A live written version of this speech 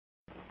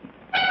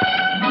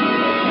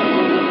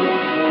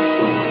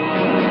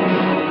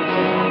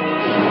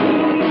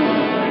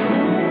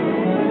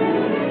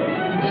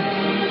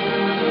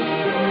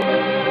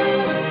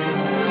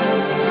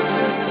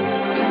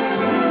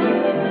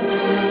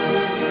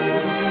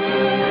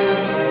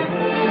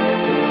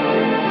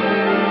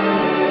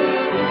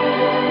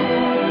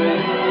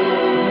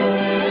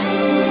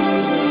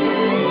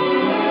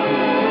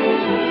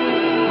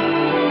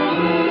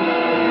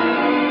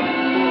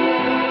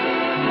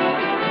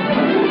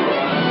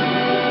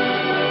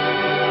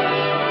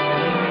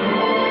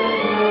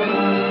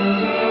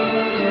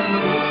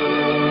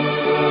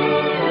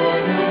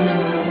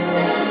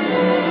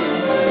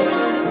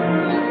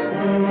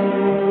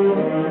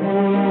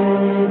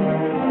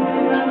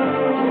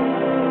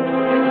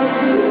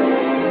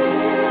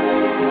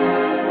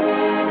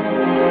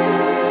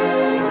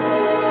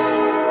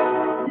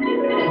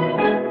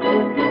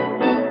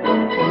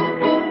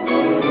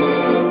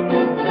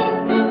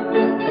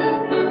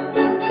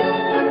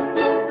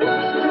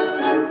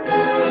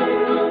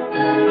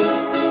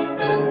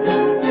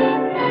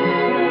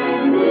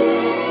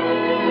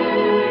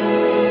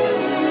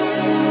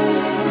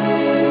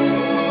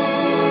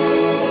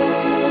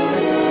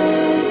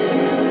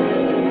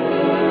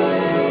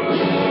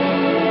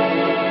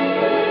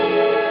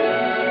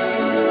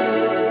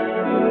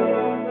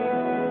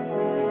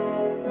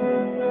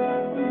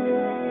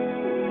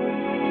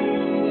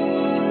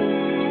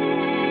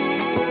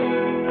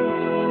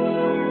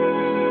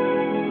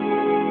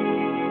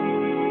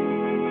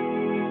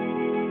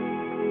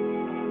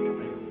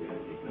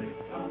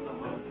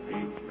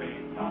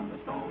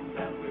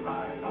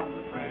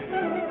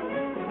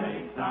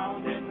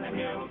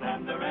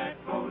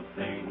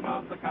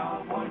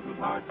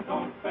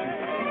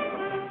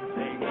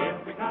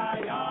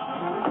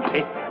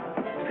Sì,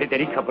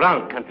 Frederica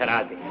Brown canterà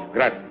adesso.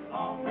 Grazie.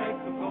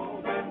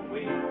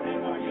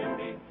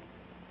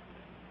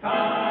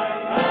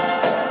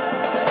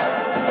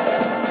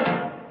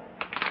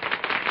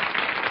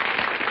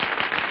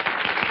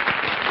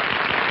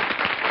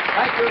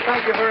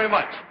 Thank you very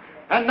much.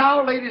 And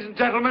now, ladies and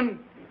gentlemen,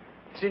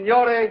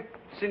 signore,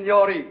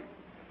 signori,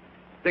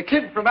 the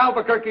kid from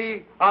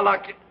Albuquerque, I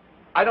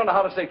don't know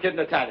how to say kid in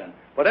Italian,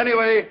 but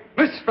anyway,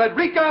 Miss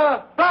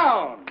Frederica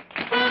Brown.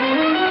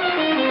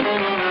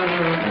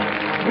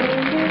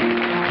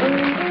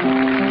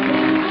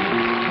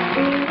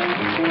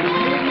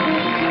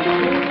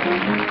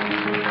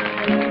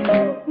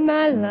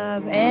 My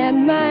love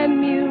and my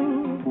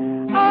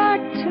muse are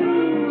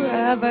two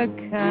of a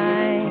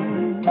kind.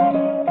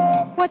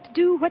 What to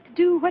do, what to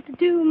do, what to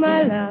do,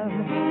 my love,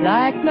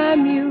 like my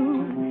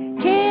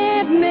muse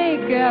can't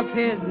make up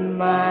his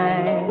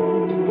mind.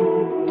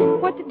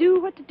 What to do,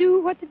 what to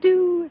do, what to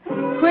do,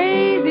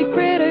 crazy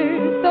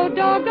critters, so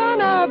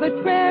doggone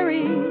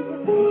arbitrary.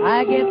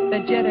 I get the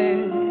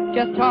jitters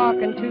just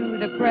talking to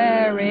the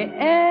prairie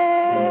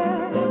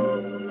air.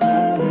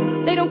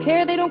 They don't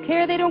care, they don't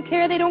care, they don't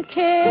care, they don't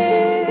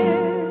care.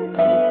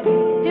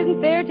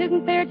 Tisn't fair,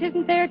 tisn't fair,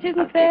 tisn't fair,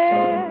 tisn't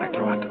fair. L'ha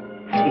trovato.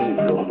 Sì,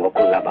 l'uomo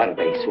con la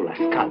barba e sulla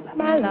scala.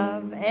 My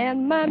love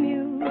and my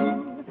muse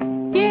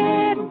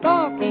get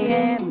balky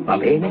and... Va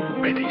bene?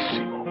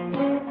 Benissimo.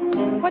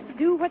 What to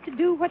do, what to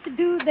do, what to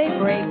do, they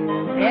break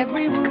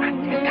every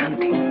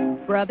rule.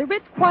 Brother,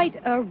 it's quite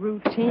a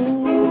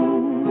routine.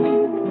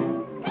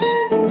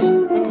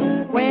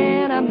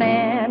 When a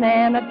man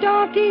and a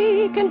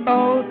donkey can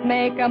both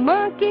make a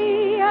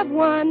monkey of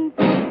one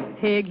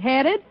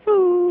pig-headed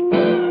fool.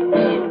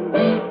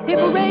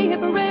 Hip-hooray,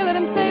 let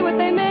them say what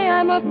they may,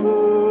 I'm a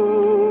fool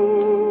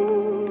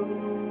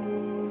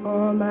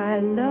for my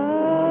love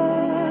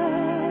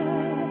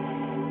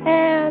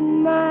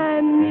and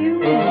my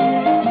muse.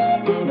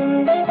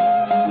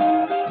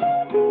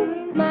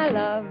 My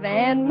love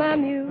and my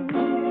muse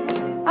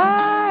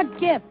are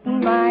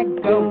getting my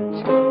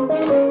goat.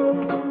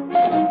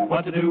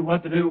 What to do,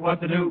 what to do, what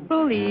to do?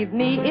 Believe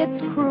me,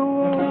 it's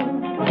cruel.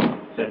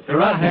 Says her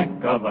a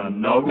heck of a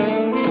note.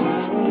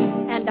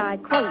 And I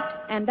quote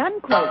and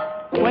unquote.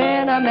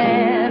 When a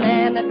man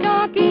and a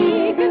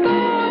donkey can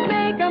both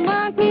make a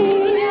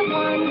monkey of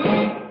one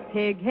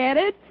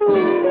pig-headed fool.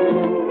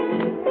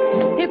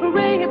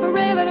 Hip-hooray,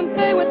 let them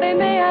say what they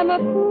may, I'm a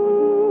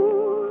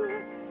fool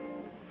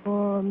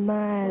for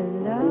my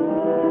love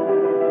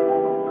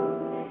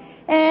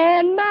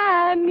and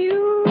my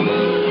muse.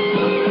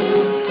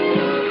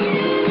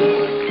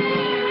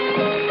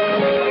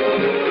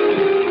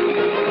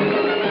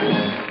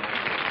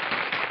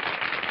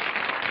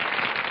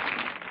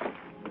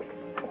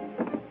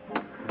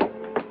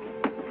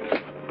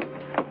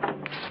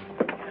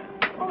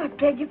 I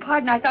beg your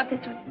pardon. I thought this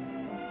was...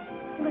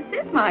 Well,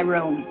 this is my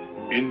room.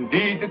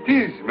 Indeed it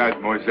is,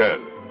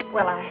 mademoiselle.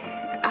 Well,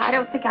 I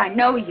don't think I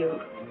know you.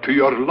 To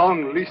your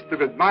long list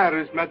of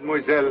admirers,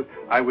 mademoiselle,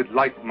 I would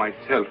like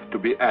myself to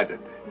be added.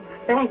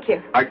 Thank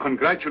you. I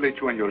congratulate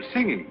you on your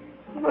singing.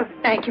 Well,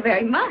 thank you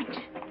very much.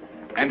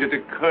 And it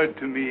occurred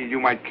to me you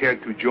might care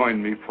to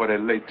join me for a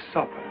late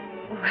supper.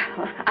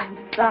 Well, I'm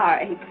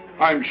sorry.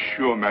 I'm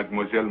sure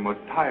mademoiselle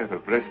must tire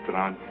of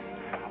restaurants.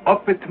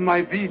 Up at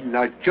my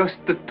villa, just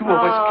the two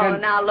of us can... Oh,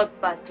 now look,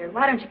 Buster,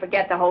 why don't you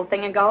forget the whole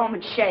thing and go home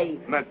and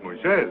shave?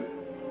 Mademoiselle,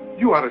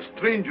 you are a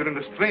stranger in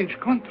a strange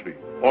country.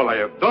 All I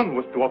have done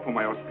was to offer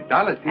my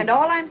hospitality. And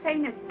all I'm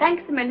saying is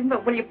thanks a million,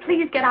 but will you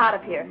please get out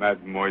of here?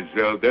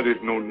 Mademoiselle, there is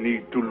no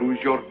need to lose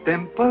your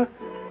temper.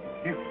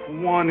 If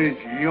one is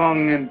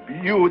young and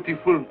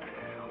beautiful,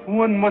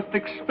 one must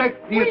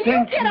expect the attention... Will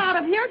you get out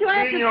of here? Do I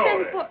have to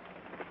send for...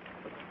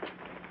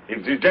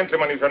 If this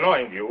gentleman is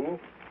annoying you,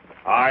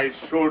 I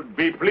should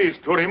be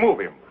pleased to remove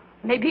him.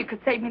 Maybe you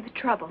could save me the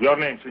trouble. Your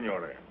name,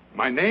 signore?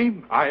 My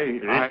name?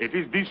 It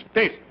is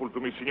distasteful to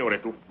me, signore,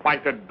 to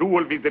fight a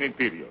duel with an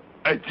Imperium.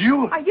 A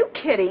duel? Are you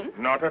kidding?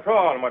 Not at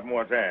all,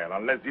 mademoiselle,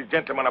 unless this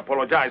gentleman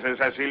apologizes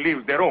as he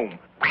leaves the room.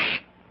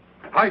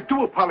 I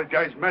do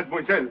apologize,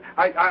 mademoiselle.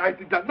 I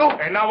did not know.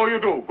 And now what you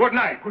do? Good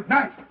night. Good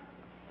night.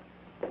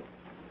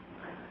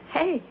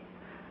 Hey,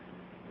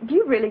 do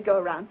you really go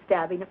around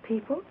stabbing at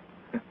people?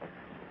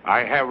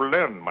 I have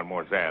learned,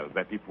 mademoiselle,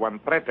 that if one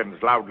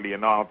threatens loudly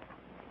enough,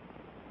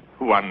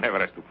 one never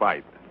has to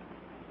fight.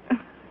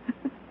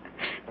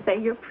 Say,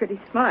 you're pretty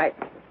smart.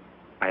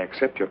 I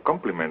accept your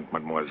compliment,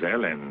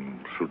 mademoiselle, and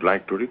should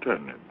like to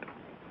return it.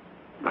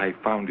 I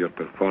found your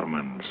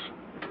performance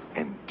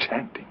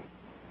enchanting.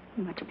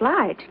 Much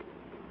obliged.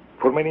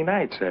 For many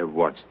nights I have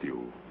watched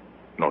you,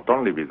 not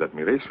only with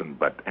admiration,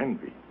 but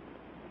envy.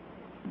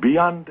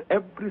 Beyond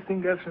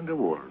everything else in the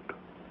world,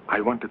 I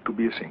wanted to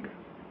be a singer.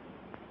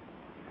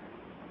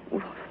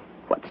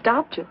 What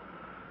stopped you?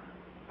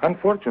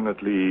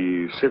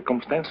 Unfortunately,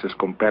 circumstances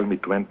compel me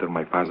to enter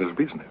my father's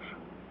business.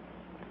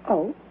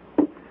 Oh?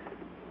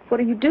 What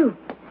do you do?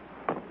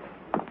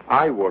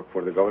 I work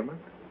for the government.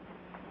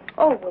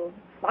 Oh, well,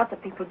 lots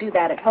of people do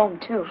that at home,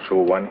 too. So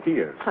one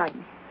hears.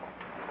 Pardon.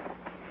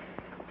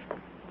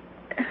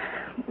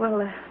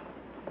 Well,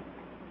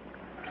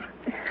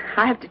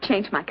 I have to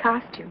change my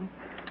costume.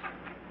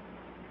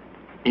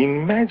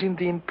 Imagine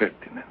the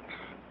impertinence.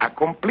 A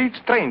complete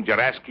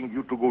stranger asking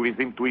you to go with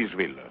him to his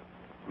villa.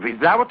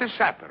 Without a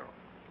chaperone.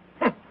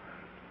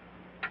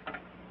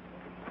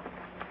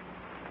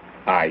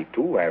 I,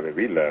 too, have a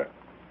villa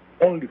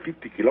only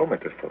 50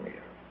 kilometers from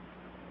here.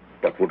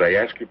 But would I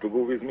ask you to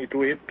go with me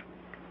to it?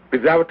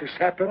 Without a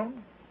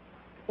chaperone?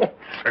 Oh,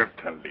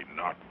 certainly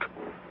not.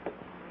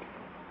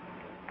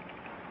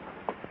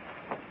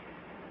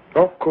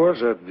 Of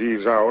course, at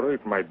this hour,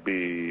 it might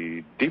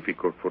be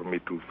difficult for me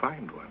to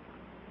find one.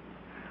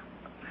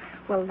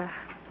 Well,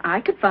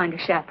 I could find a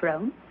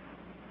chaperone.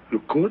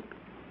 You could?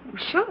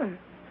 Sure.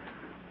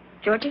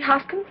 Georgie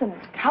Hoskins and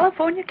his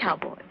California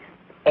Cowboys.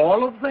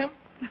 All of them?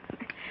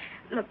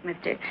 Look,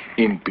 Mr.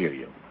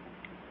 Imperium.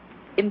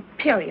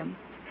 Imperium.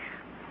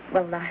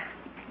 Well,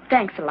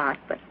 thanks a lot,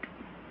 but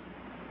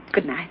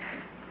good night.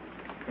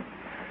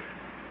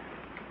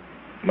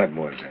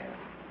 Mademoiselle,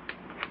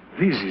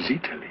 this is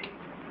Italy.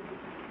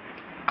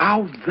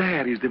 Out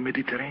there is the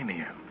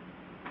Mediterranean.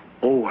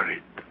 Over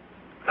it,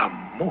 the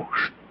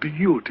most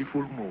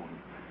beautiful moon.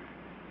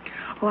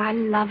 Oh, I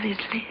love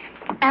Italy.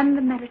 And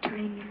the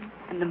Mediterranean.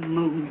 And the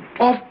moon.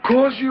 Of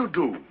course you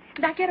do.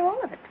 And I get all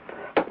of it.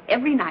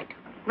 Every night.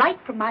 Right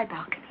from my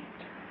balcony.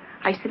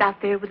 I sit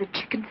out there with a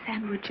chicken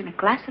sandwich and a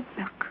glass of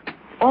milk.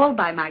 All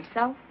by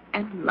myself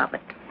and love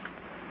it.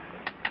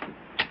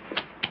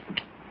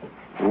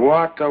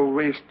 What a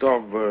waste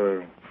of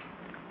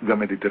the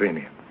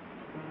Mediterranean.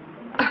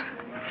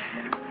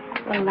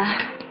 Well,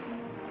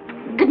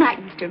 good night,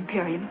 Mr.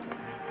 Imperium.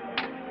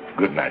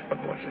 Good night,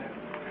 mademoiselle.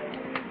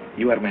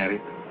 You are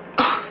married?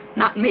 Oh,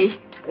 not me.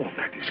 Oh,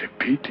 that is a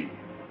pity.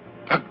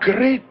 A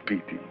great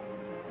pity.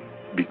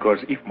 Because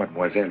if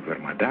mademoiselle were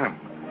madame,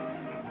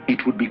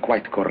 it would be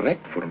quite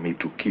correct for me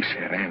to kiss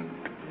her hand.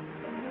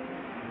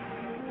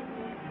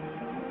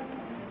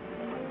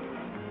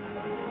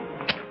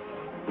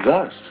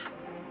 Thus.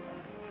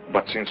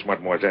 But since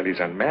mademoiselle is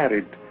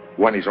unmarried,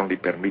 one is only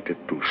permitted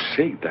to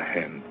shake the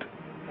hand.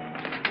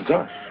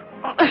 Thus.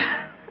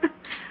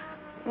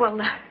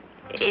 Well,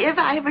 if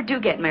I ever do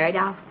get married,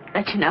 I'll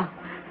let you know.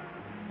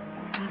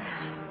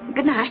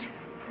 Good night.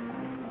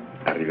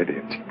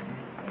 Arrivederci.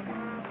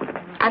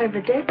 Out of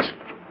the ditch?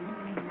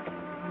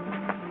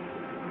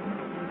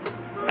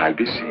 I'll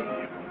be seeing you.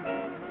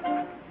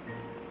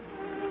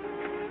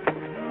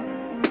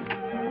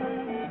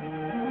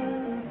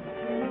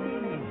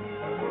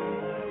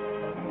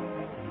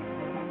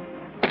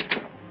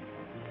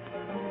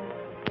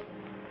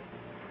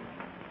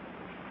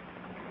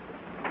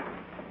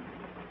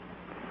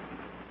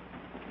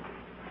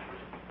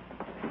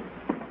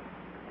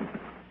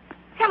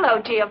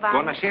 Hello, Giovanni.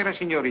 Buonasera,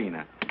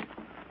 signorina.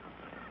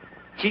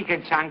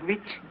 Chicken sandwich?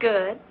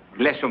 Good.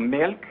 Glass of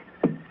milk?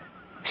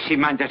 Si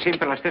mangia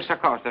sempre la stessa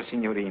cosa,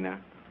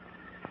 signorina.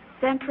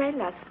 Sempre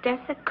la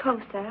stessa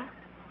cosa.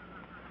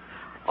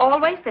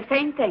 Always the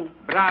same thing.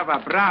 Brava,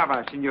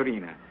 brava,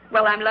 signorina.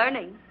 Well, I'm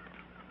learning.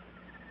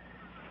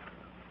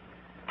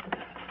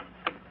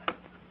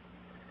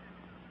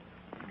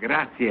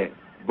 Grazie.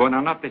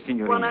 Buonanotte,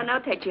 signorina.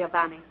 Buonanotte,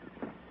 Giovanni.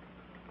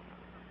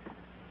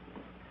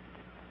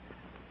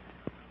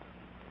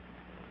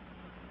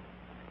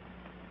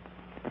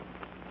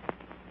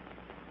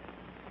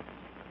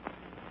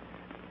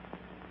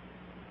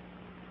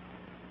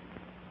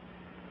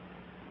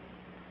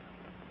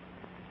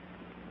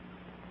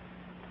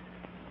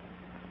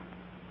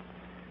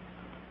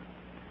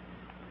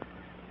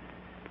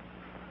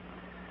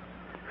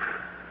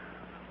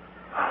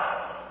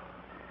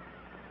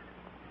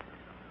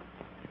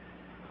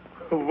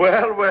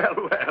 Well,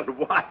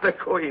 what a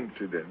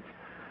coincidence.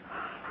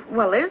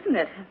 Well, isn't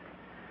it?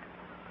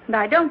 And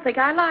I don't think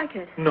I like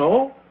it.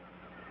 No?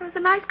 There's a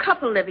nice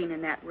couple living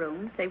in that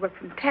room. They were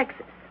from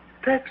Texas.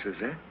 Texas,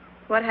 eh?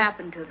 What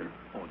happened to them?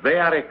 Oh, they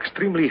are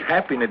extremely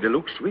happy in a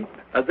deluxe suite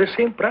at the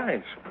same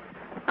price.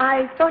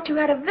 I thought you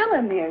had a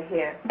villa near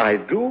here. I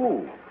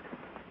do.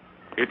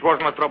 It was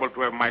no trouble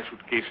to have my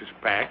suitcases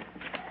packed.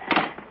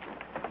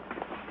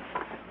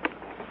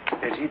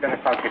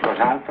 Desidera qualche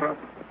cos'altro?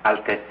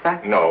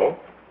 Altezza? No.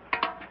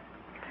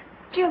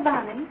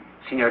 Giovanni?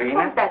 Signorina?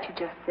 What was that you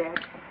just said?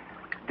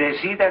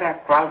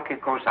 Desidera qualche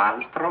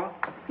cos'altro?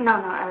 No,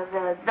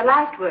 the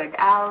last word.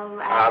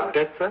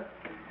 Altezza?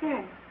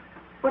 Yes.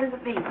 What does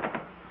it mean?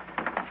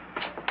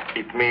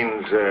 It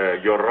means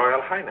Your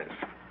Royal Highness.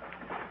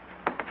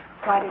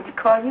 Why did he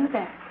call you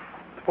that?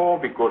 Oh,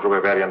 because of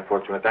a very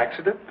unfortunate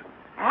accident.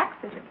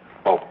 Accident?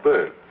 Of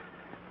birth.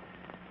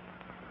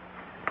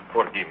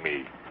 Forgive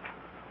me,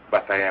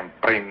 but I am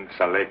Prince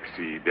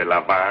Alexei de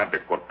Lavin de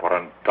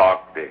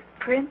Corporantoc de...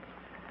 Prince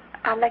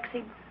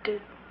Alexei de...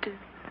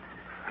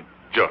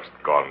 Just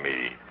call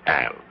me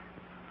Al.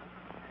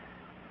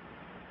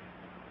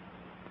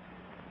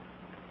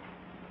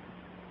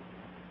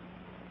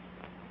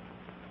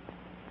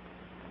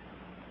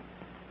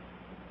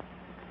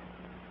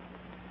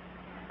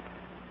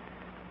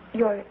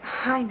 Your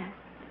Highness.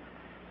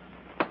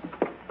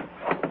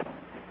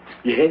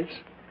 Yes?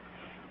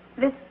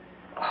 This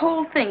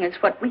whole thing is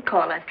what we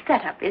call a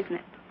setup, isn't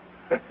it?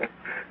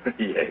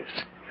 Yes.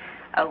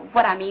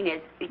 What I mean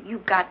is,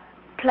 you've got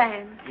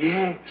plans.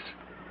 Yes.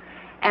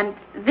 And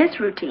this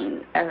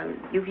routine,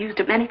 you've used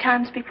it many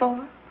times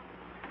before?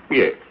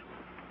 Yes.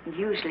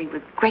 Usually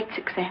with great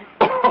success.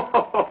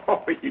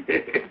 Oh,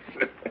 yes.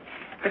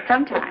 But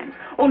sometimes,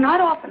 not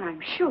often, I'm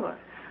sure,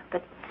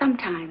 but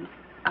sometimes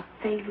a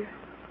failure.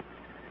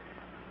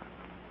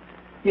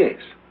 Yes.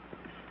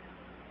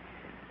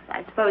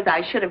 I suppose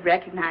I should have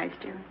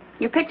recognized you.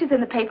 Your picture's in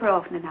the paper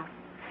often enough.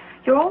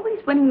 You're always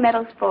winning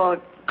medals for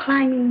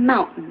climbing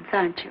mountains,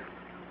 aren't you?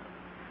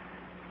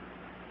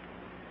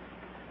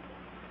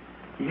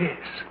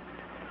 Yes.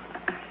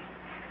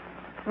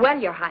 Well,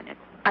 Your Highness,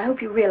 I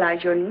hope you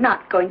realize you're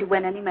not going to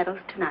win any medals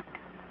tonight.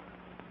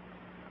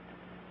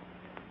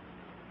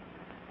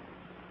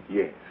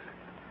 Yes.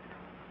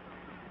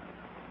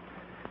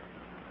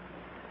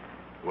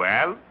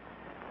 Well,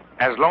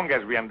 as long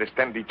as we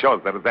understand each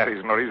other, there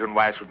is no reason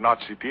why I should not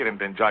sit here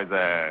and enjoy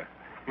the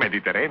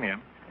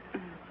Mediterranean.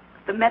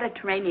 The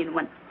Mediterranean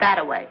went that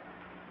away.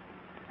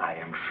 I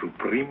am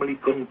supremely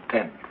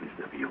content with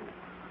the view.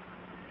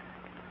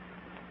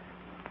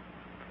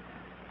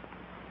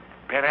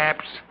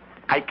 Perhaps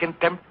I can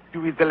tempt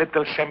you with a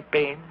little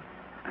champagne?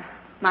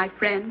 My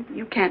friend,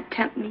 you can't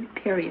tempt me,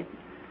 period.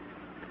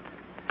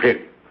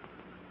 Period.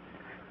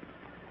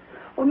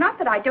 Oh, not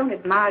that I don't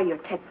admire your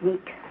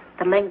technique,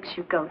 the lengths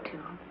you go to.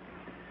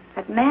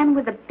 That man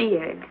with a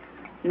beard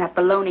and that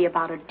baloney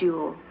about a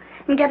duel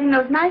and getting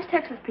those nice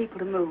Texas people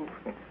to move.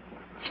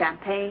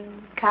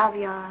 Champagne,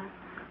 caviar,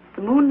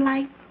 the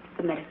moonlight,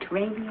 the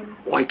Mediterranean.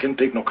 Oh, I can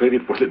take no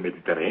credit for the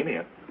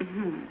Mediterranean.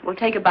 Mm-hmm. We'll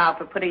take a bow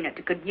for putting it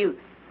to good use.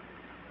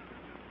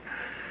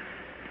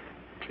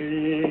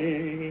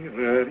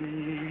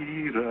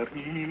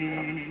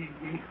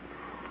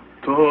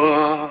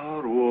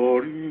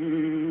 Oh,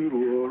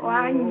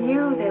 I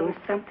knew there was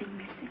something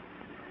missing.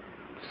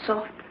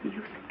 Soft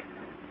music.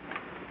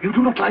 You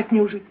do not like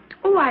music?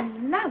 Oh, I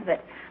love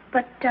it.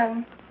 But,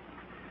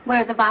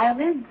 where are the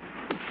violins?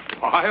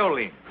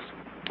 Violins?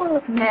 Well,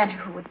 a man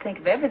who would think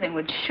of everything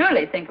would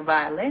surely think of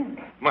violins.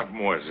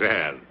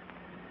 Mademoiselle,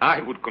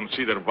 I would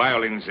consider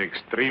violins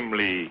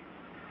extremely,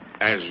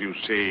 as you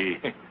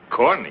say,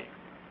 corny.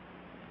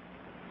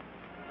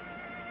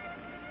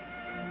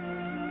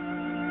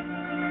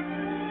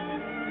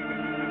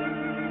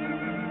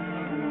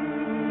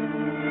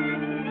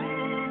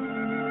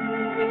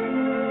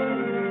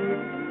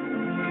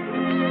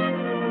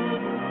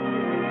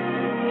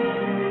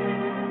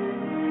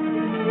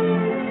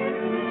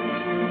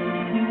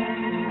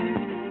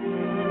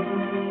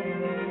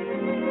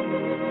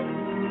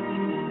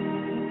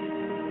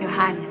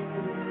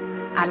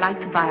 I like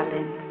the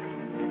violin.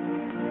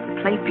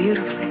 They play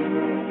beautifully.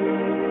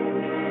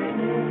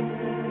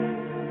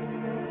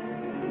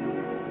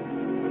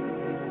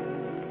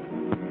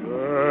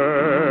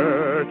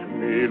 Let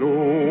me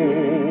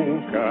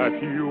look at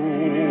you,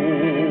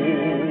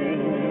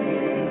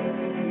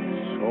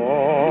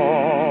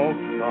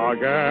 soft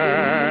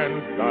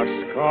against the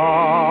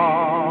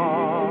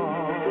sky,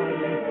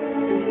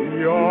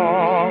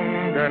 young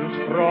and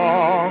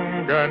strong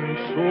and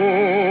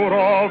sure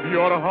of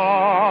your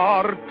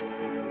heart.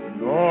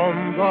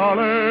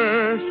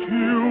 Nonetheless,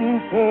 you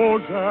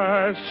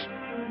possess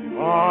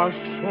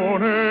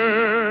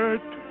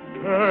passionate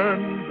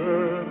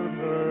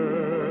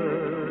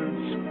tenderness.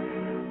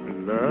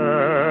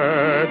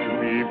 Let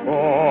me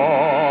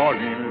fall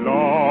in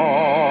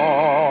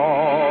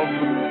love.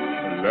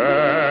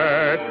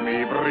 Let me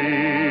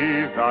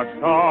breathe a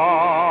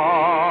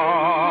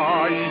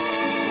sigh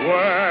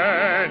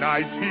when I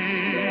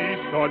see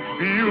such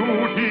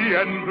beauty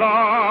and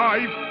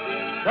life.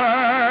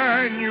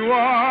 Can you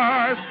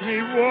ask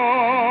me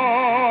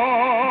why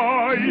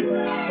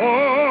I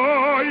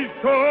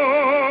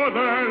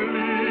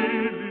suddenly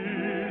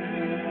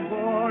live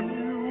on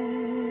you,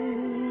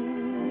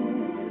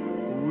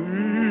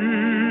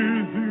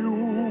 with you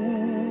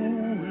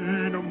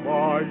in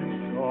my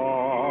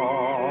side?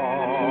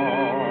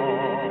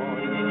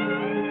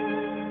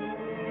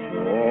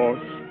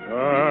 Just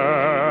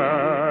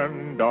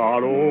stand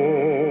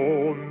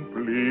alone,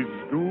 please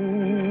do.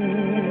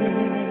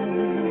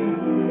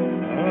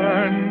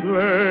 And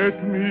let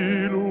me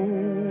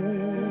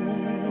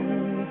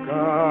look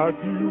at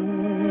you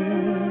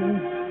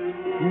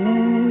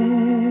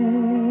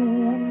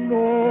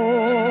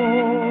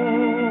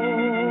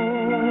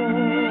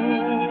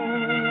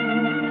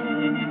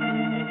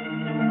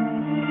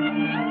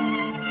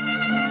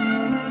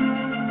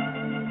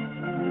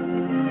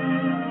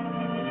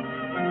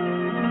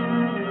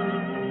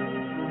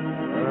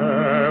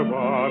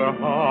ever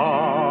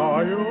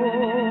higher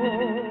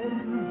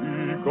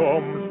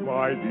becomes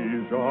my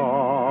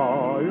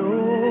desire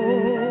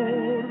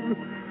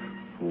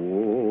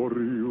for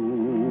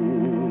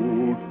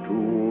you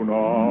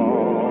tonight.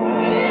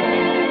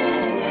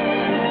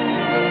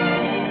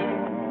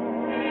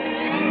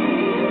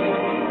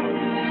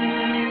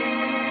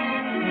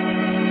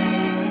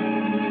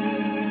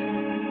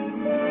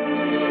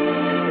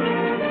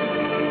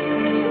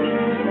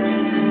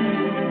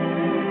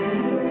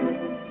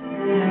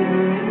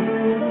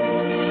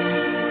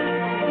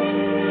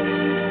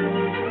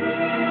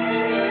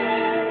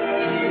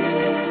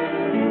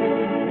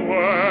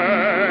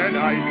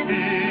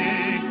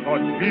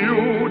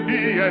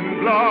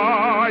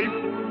 life.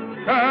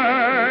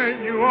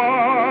 Can you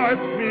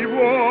ask me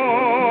why?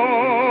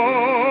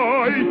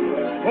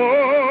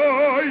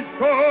 I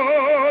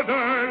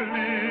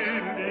suddenly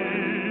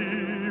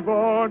leave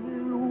on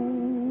you,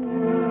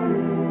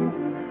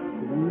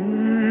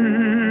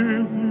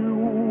 with you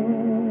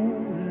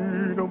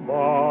in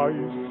my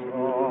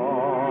side.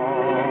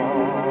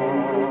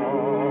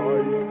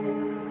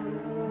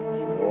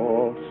 So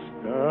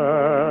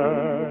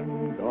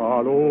stand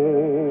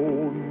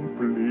alone,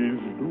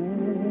 please do,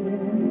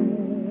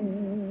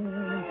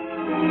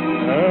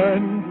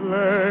 and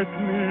let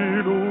me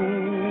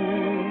look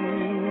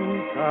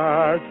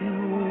at you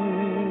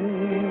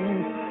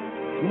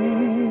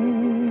tonight.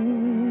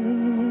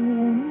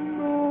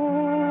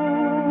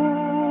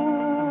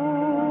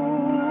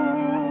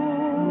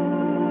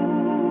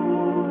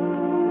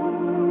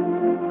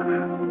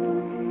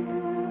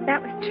 That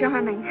was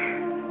charming.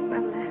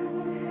 Well,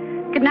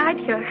 good night,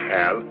 sir.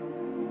 Al?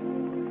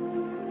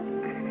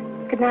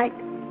 Good night.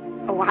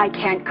 Oh, I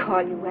can't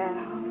call you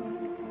Al.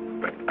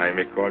 But I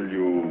may call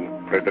you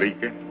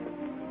Frederica?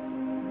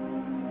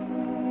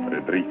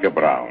 Frederica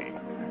Brown.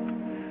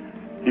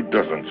 It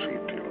doesn't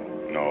suit you,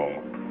 no.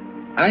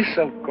 I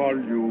shall call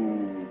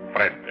you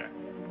Fredda.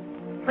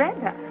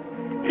 Brenda.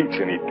 It's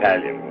an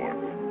Italian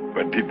word,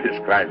 but it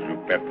describes you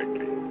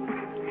perfectly.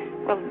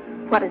 Well,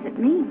 what does it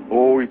mean?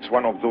 Oh, it's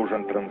one of those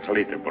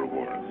untranslatable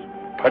words.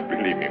 But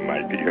believe me,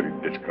 my dear,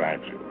 it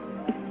describes you.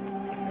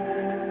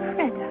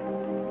 Brenda.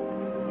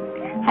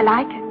 I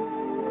like it.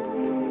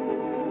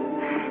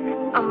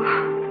 Oh.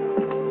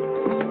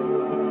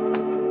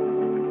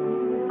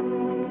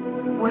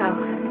 Well,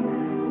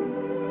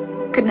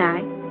 good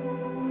night.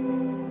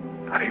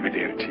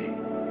 Arrivederci.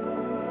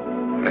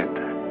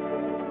 Fredda.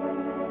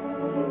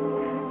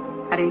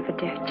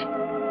 Arrivederci.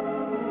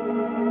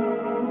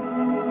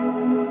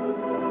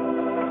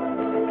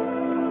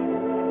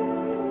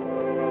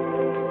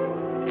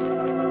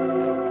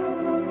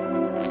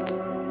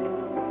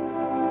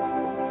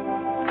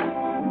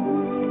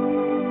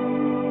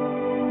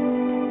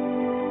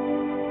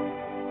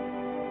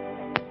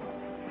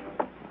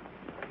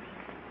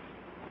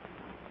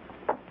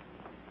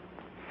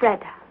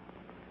 Fredda.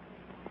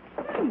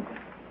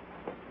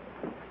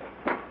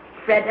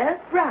 Fredda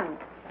Brown.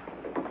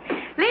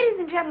 Ladies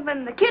and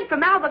gentlemen, the kid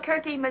from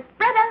Albuquerque, Miss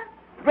Fredda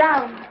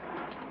Brown.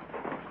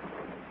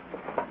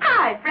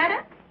 Hi,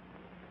 Fredda.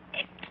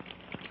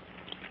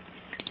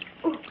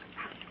 Ooh.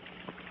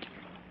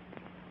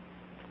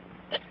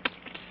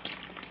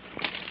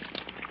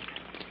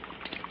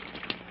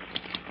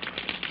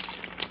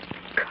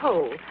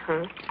 Cold,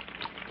 huh?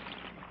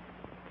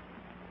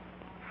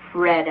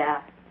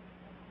 Fredda.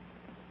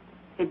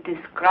 It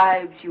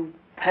describes you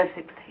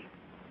perfectly.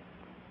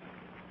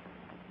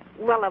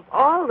 Well, of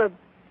all the...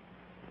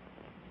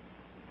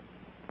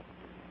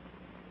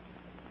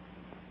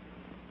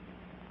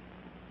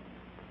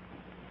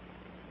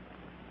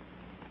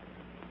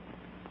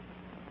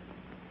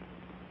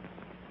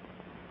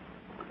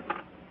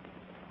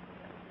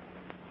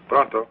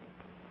 Pronto?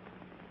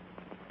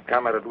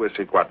 Camera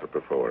 264,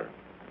 per favore.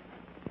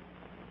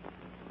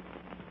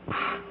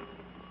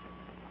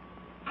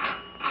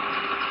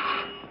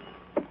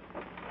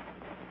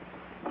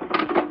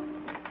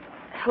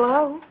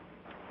 Hello?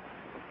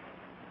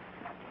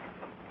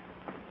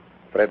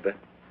 Fredda?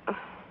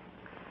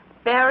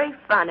 Very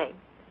funny.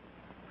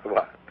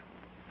 What?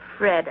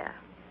 Fredda.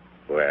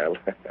 Well,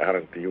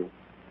 aren't you?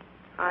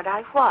 Aren't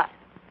I what?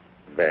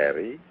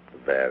 Very,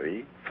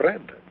 very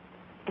Fredda.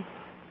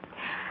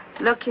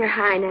 Look, Your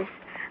Highness,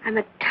 I'm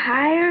a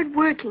tired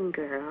working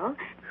girl.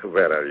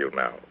 Where are you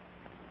now?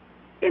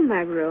 In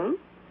my room.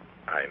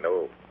 I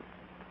know.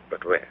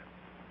 But where?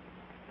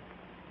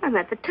 I'm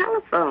at the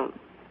telephone.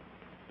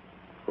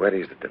 Where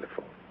is the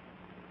telephone?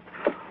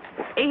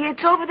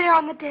 It's over there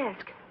on the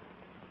desk.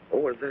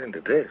 Over there in the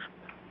desk.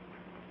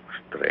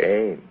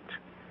 Strange.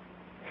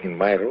 In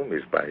my room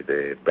is by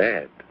the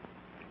bed.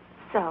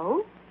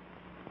 So?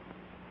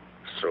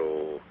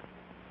 So,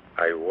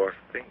 I was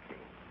thinking.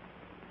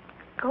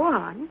 Go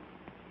on.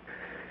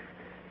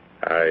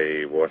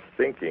 I was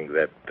thinking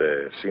that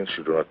since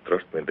you do not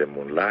trust me in the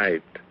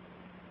moonlight,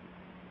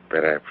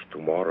 perhaps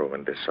tomorrow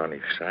when the sun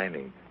is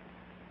shining,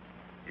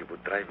 you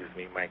would drive with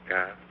me in my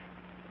car,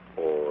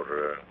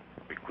 or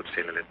we could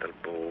sail a little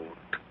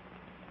boat,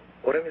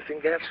 or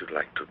anything else you'd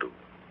like to do.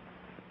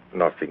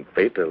 Nothing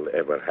fatal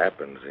ever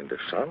happens in the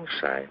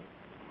sunshine.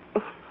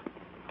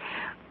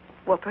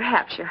 Well,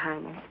 perhaps, Your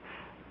Highness,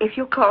 if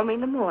you'll call me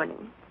in the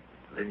morning.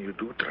 Then you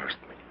do trust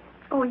me.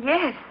 Oh,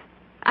 yes,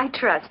 I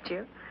trust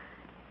you.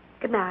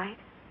 Good night.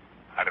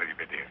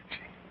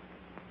 Arrivederci.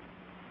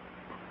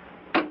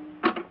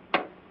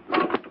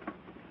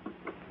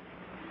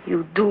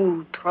 You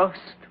do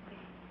trust me.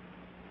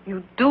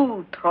 You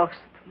do trust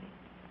me.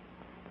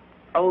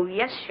 Oh,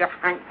 yes, Your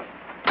Highness.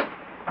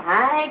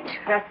 I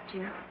trust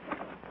you.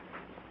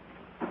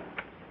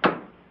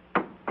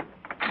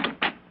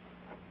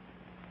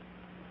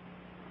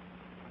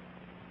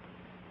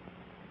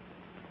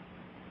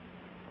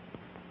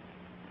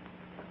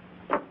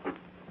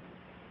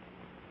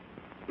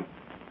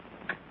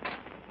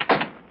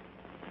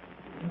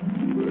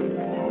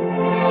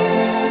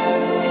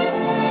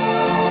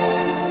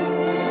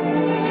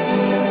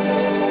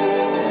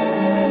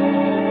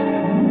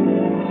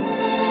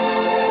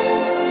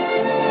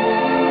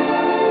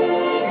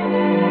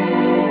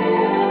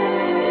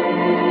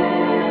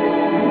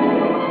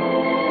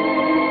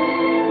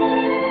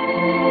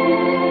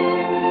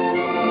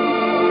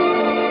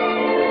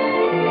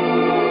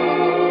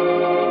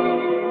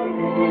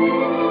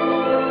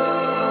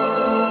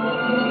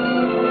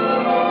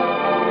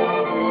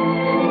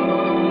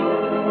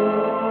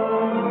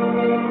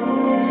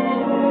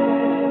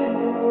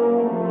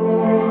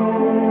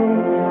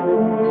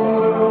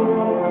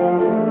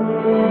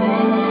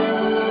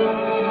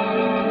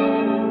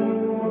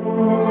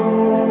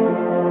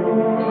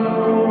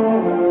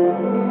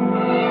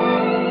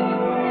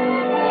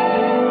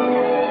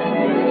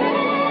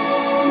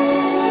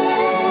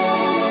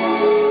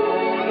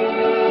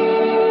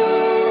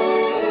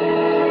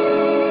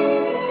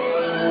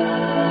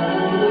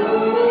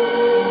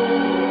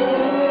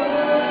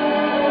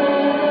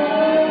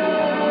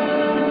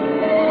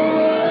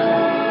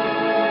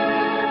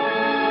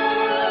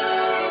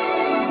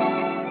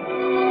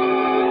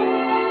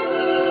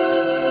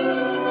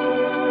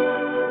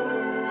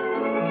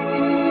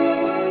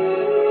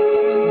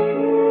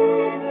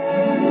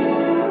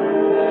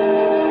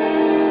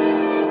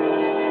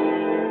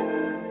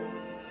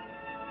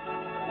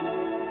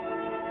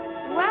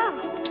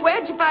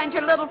 found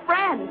your little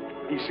friend.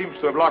 He seems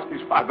to have lost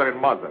his father and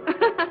mother.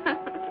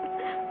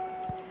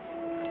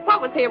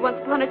 What was here once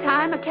upon a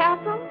time? A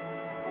castle?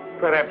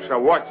 Perhaps a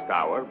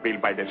watchtower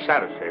built by the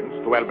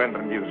Saracens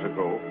 1,200 years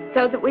ago.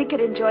 So that we could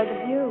enjoy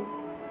the view.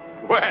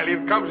 Well,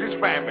 here comes his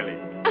family.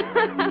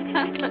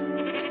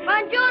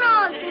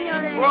 Buongiorno,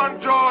 signore.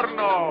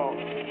 Buongiorno.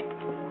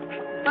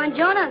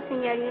 Buongiorno,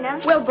 signorina.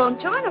 Well,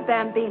 buongiorno,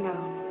 Bambino.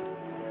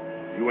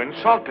 You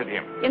insulted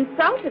him.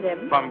 Insulted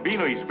him?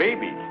 Bambino is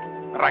baby.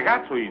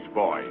 Ragazzo is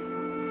boy.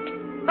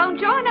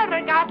 Buongiorno,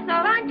 ragazzo.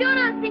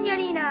 Buongiorno,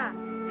 signorina.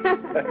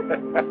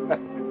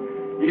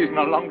 He is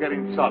no longer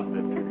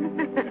insulted.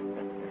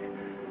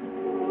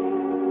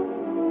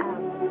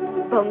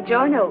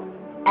 Buongiorno,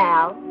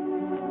 Al.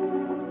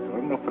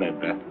 Buongiorno,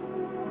 Fredda.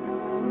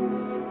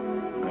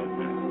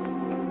 Fredda.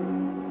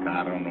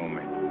 Caro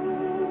nome.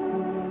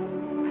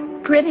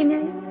 Pretty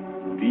name?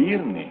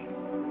 Dear name.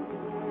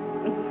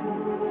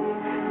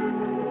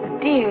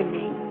 Dear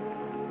name.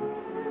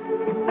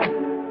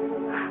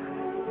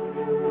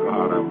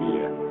 Cara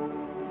mia.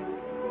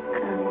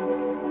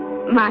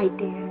 My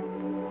dear.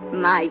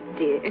 My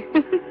dear.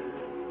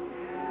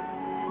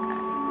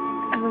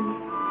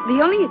 The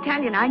only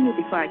Italian I knew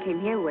before I came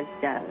here was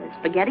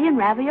spaghetti and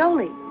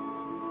ravioli.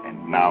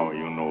 And now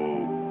you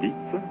know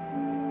pizza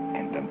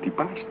and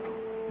antipasto.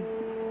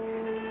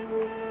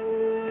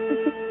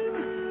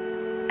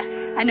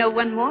 I know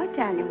one more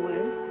Italian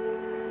word.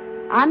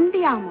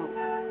 Andiamo.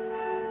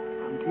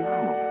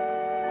 Andiamo.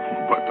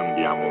 But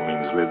andiamo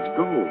means let's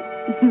go.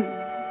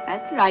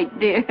 That's right,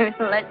 dear.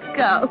 Let's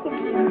go.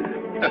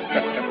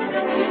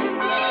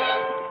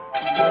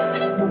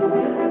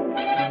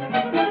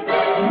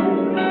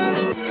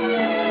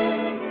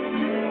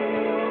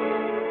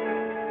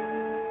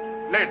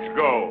 Let's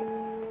go.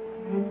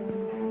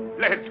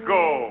 Let's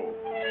go.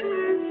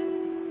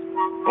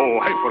 Oh,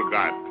 I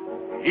forgot.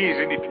 He's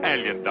an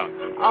Italian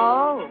doctor.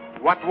 Oh.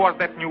 What was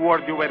that new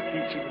word you were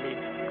teaching me?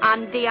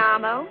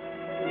 Andiamo.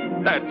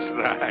 That's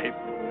right.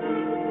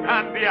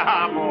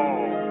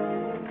 Andiamo.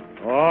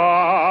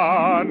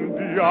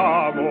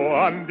 Andiamo,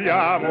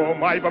 andiamo,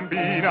 my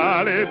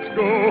bambina, let's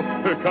go.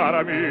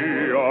 Cara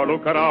mia,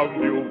 look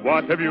around you,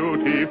 what a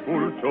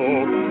beautiful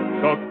show.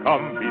 So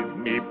come with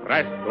me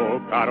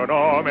presto, caro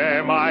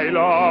nome, my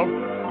love.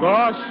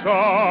 The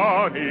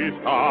sun is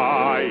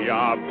high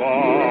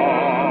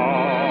above.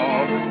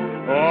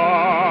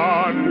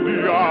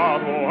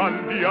 Andiamo,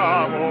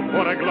 andiamo,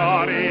 for a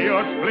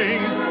glorious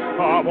spring.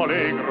 How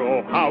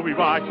allegro, how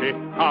vivace,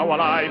 how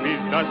alive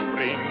is the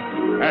spring.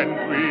 And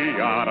we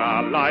are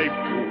alive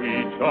to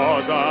each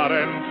other,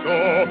 and so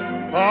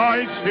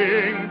I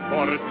sing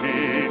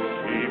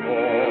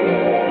fortissimo.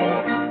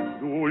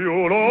 Do you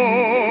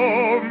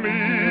love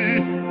me?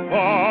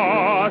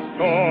 Fa,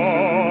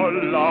 sol,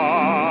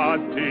 la,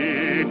 si,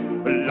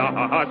 la,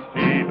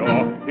 si, do.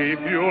 If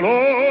you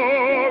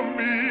love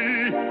me,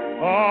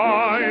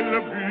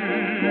 I'll be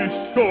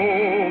so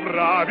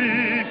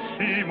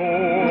bravissimo.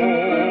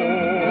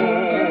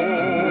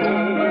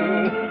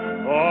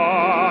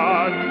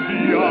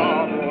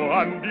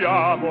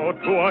 Andiamo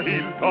to a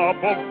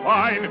hilltop of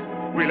pine.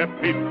 We'll have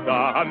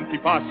pizza,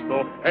 antipasto,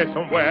 and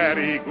some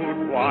very good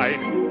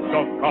wine.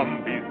 So come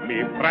with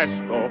me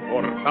presto,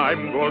 for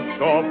time goes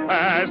so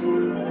fast.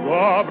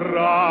 The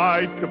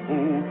bright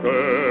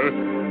bouquet,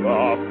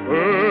 the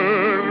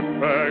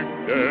perfect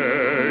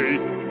day,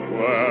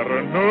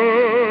 were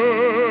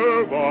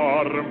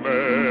never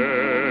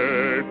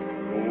made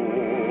to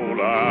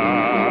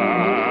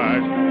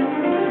last.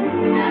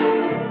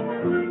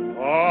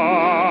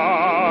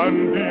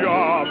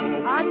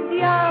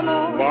 Andiamo.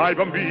 My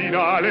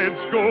bambina,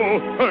 let's go.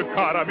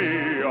 Cara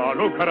mia,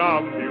 look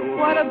around you.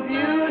 What a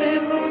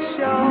beautiful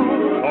show.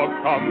 Oh,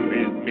 come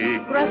with me.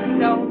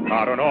 Presto.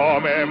 Caro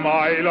nome,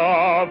 my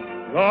love.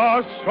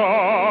 The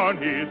sun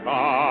is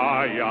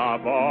high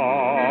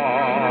above.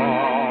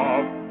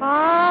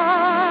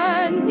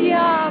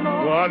 Andiamo.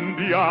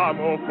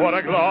 Andiamo for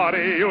a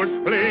glorious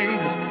spring.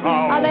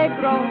 How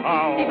Allegro,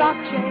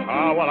 vivace.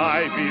 How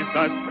alive is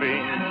the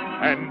spring.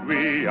 And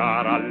we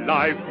are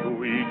alive to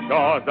each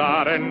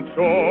other, and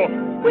so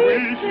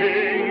we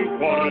sing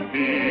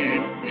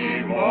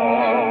fortissimo.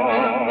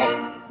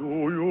 Do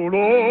you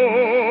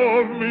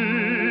love me?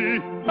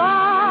 Fa,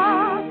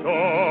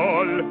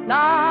 Sol,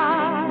 la,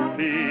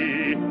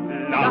 si,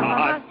 la,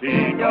 si,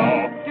 do.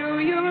 Do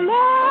you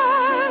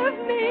love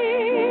me?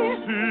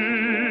 Si,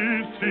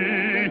 si,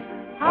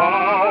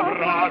 how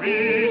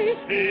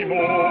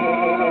bravissimo.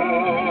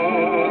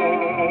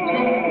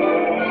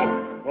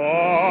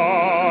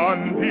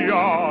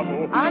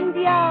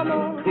 Andiamo.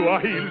 To a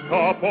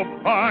hilltop of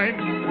pine,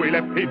 we'll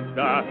have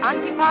pizza,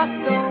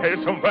 Antipasto.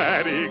 and some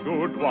very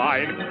good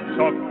wine.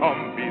 So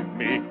come with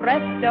me,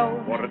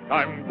 Presto. for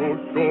time goes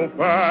so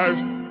fast.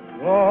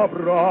 The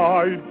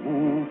bright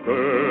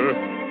bouquet,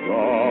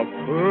 the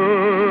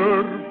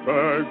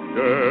perfect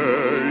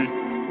day,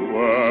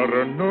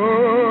 were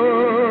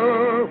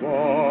never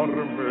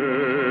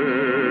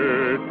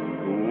made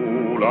to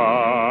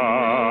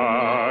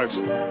last.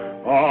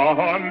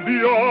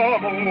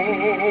 Andiamo.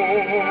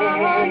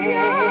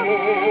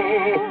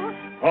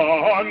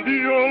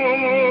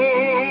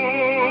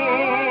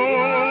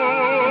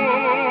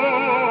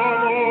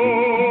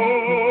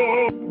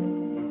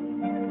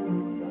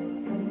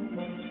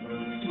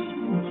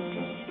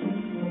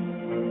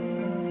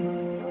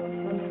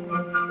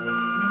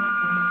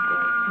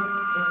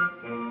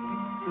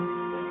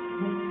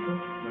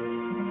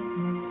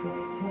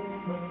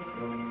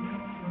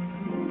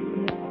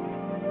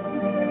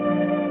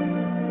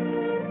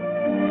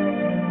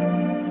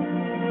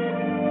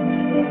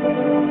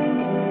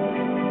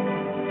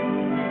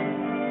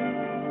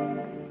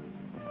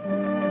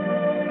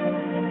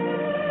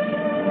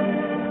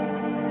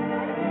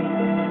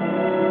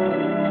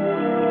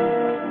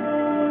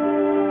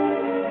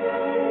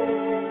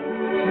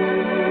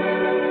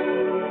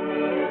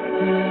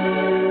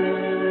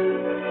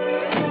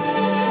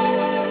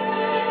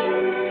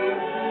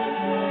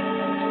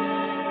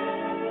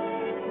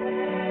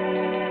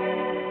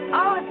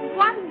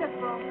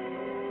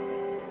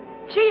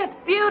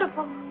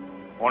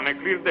 beautiful. On a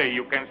clear day,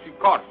 you can see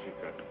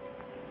Corsica.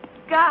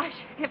 Gosh,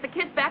 if the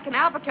kids back in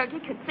Albuquerque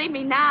could see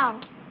me now.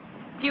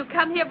 Do you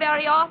come here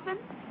very often?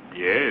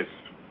 Yes,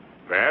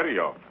 very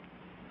often.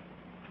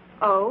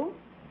 Oh?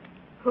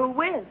 Who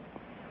with?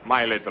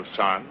 My little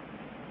son.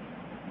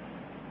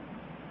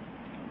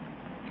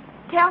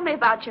 Tell me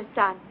about your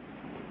son.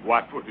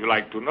 What would you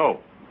like to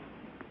know?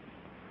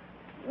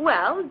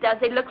 Well, does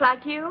he look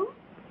like you?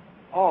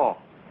 Oh,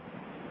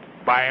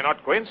 by an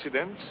odd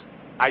coincidence,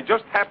 I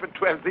just happen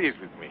to have these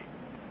with me.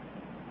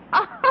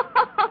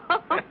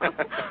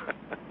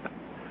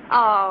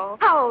 Oh,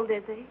 how old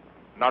is he?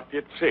 Not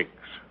yet 6.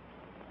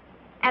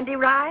 And he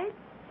rides?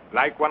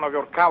 Like one of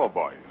your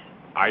cowboys.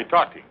 I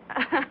taught him.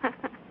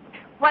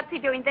 What's he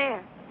doing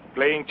there?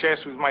 Playing chess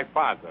with my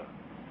father,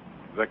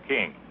 the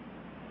king.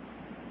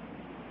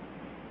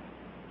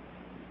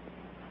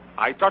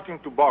 I taught him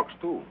to box,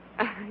 too.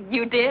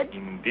 You did?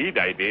 Indeed,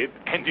 I did.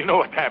 And you know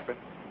what happened?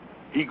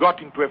 He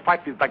got into a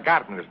fight with the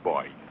gardener's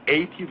boy,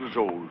 8 years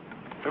old,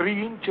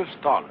 3 inches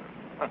taller.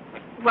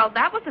 Well,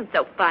 that wasn't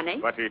so funny.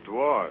 But it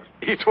was.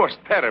 It was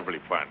terribly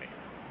funny.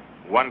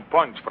 One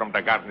punch from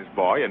the gardener's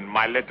boy, and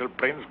my little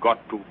prince got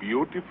 2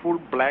 beautiful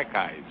black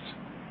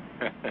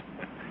eyes.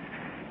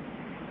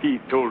 He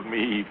told me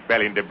he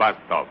fell in the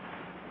bathtub.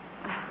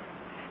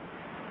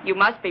 You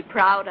must be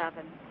proud of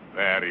him.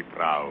 Very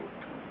proud.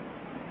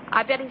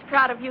 I bet he's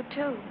proud of you,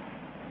 too.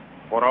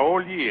 For a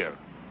whole year,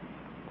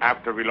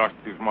 after we lost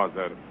his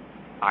mother,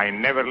 I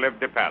never left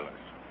the palace.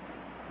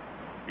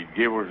 It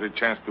gave us a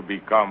chance to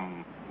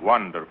become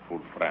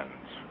wonderful friends.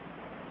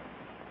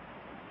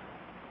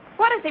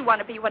 What does he want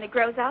to be when he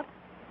grows up?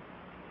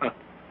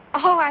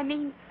 Oh, I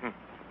mean...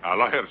 A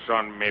lawyer's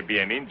son may be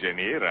an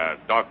engineer, a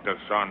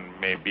doctor's son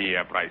may be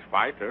a prize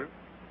fighter.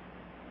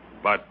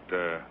 But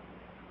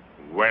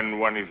when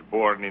one is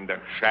born in the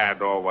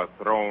shadow of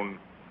a throne,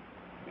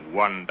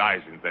 one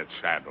dies in that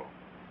shadow.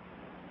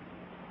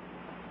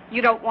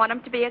 You don't want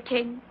him to be a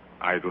king?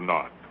 I do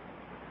not.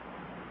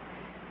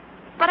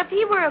 But if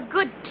he were a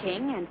good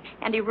king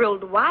and he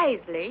ruled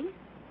wisely...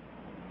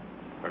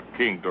 A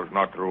king does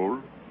not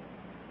rule.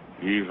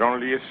 He is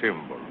only a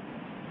symbol.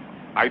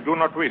 I do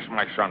not wish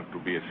my son to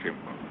be a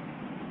symbol.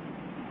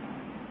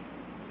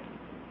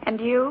 And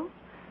you?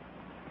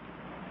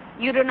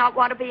 You do not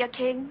want to be a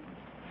king?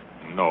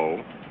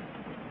 No.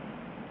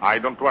 I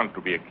don't want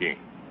to be a king.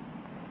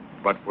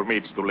 But for me,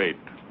 it's too late.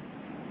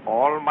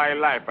 All my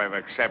life, I've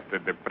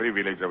accepted the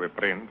privilege of a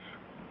prince.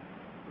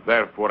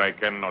 Therefore, I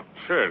cannot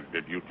shirk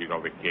the duties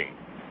of a king.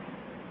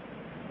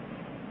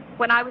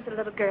 When I was a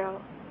little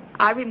girl,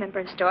 I remember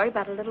a story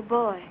about a little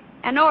boy,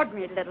 an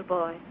ordinary little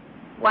boy.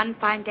 One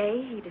fine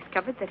day, he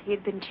discovered that he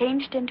had been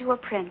changed into a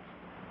prince.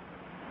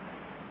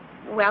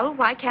 Well,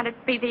 why can't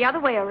it be the other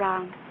way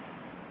around?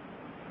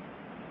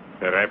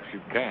 Perhaps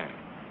it can.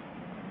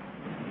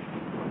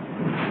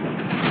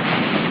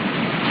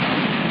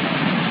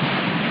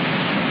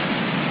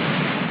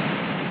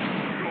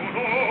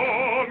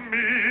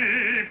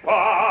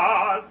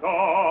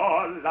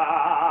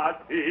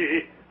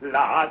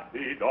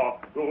 Latido,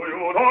 do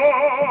you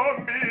know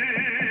me?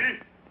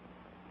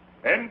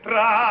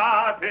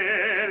 Entrate,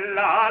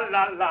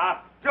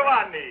 la.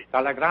 Giovanni!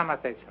 Telegramma,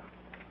 Tessa.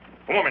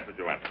 Un momento,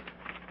 Giovanni.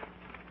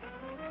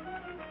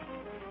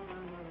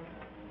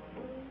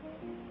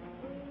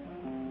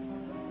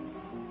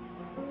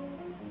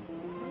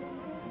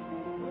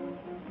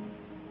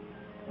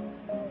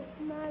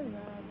 My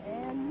love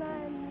and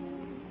my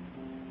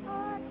need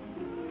are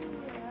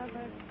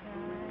together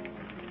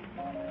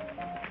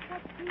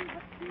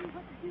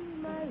What do,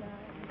 my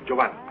love?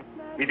 Giovanni,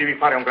 mi devi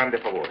fare un grande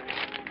favore.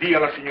 Dì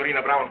alla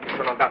signorina Brown che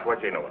sono andato a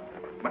Genova,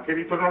 ma che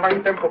ritornerò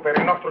in tempo per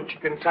il nostro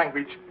chicken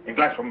sandwich e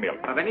glass of milk.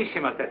 Va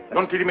benissimo, Altezza.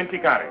 Non ti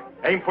dimenticare,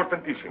 è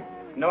importantissimo.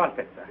 No,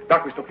 Altezza. Da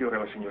questo fiore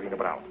alla signorina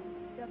Brown.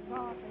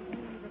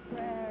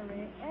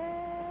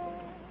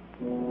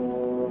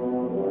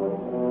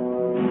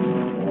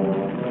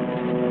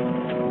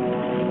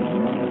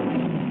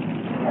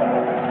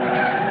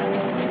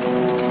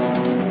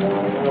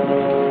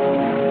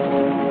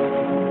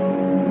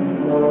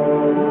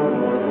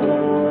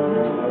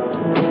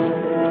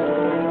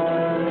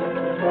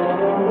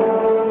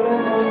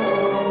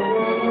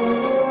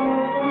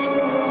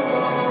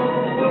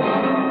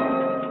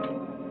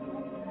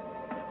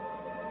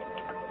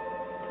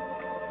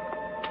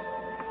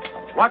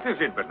 What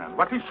is it, Bernard?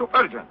 What is so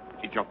urgent?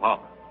 It's your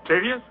father.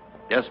 Serious?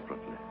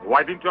 Desperately.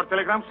 Why didn't your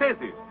telegram say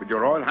this? With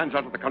your royal hands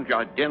out of the country,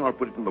 I dare not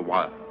put it in the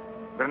wire.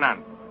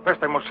 Bernard,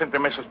 first I must send a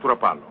message to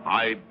Rapallo.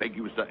 I beg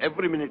you, sir.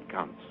 Every minute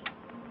counts.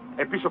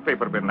 A piece of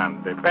paper,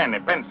 Bernard, a pen,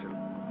 a pencil.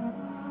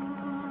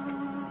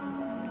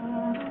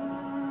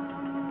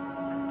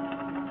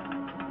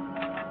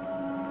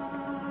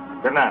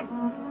 Bernard,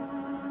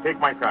 take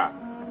my car.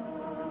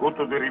 Go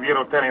to the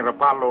Riviera Hotel in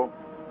Rapallo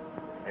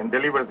and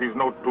deliver this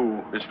note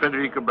to... Miss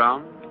Frederica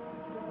Brown?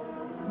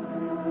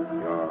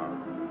 Your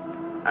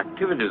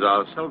activities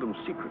are seldom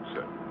secret,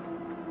 sir.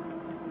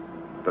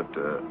 But,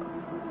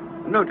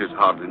 note is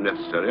hardly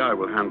necessary. I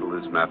will handle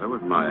this matter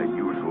with my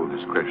usual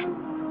discretion.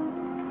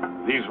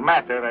 This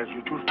matter, as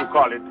you choose to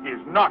call it, is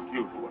not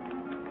usual.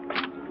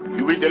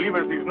 You will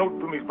deliver this note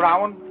to Miss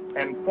Brown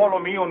and follow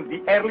me on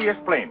the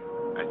earliest plane.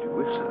 As you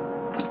wish, sir.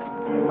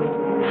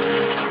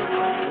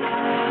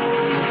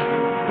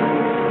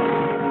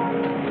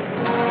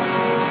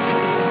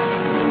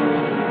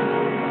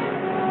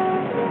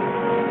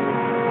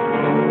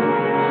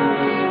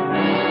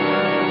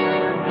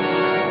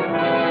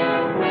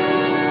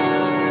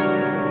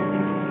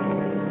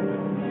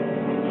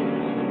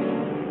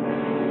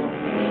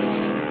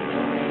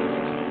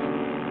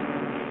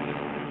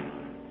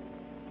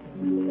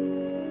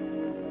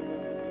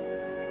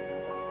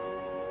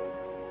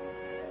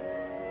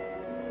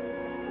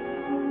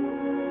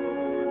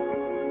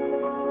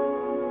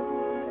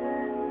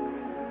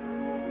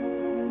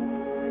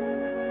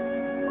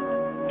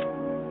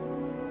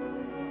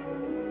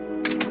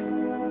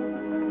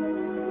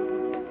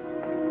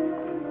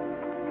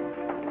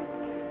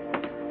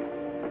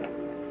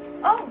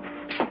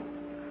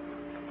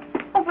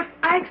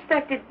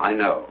 I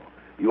know.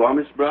 You are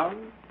Miss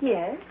Brown?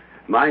 Yes.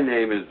 My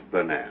name is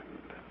Bernard.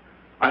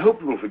 I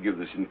hope you will forgive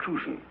this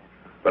intrusion,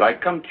 but I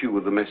come to you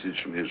with a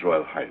message from His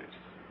Royal Highness.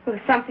 Was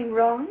something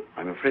wrong?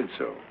 I'm afraid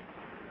so.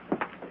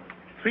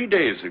 3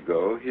 days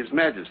ago, His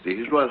Majesty,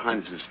 His Royal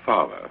Highness's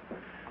father,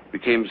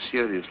 became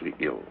seriously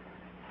ill.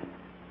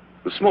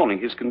 This morning,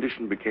 his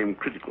condition became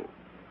critical.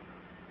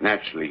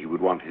 Naturally, he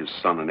would want his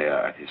son and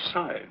heir at his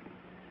side.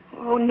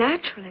 Oh,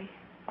 naturally.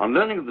 On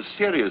learning of the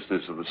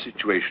seriousness of the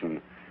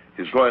situation,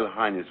 His Royal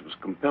Highness was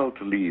compelled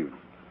to leave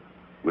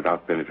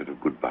without benefit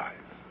of goodbyes.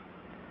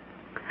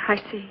 I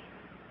see.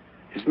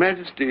 His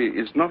Majesty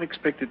is not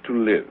expected to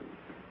live.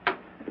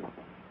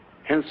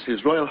 Hence,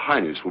 His Royal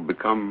Highness will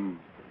become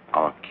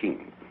our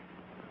king.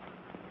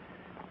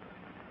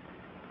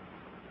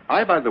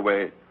 I, by the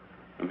way,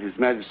 am His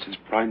Majesty's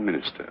Prime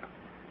Minister,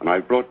 and I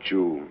brought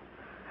you...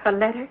 A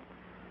letter?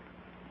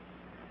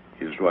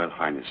 His Royal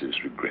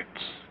Highness's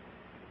regrets.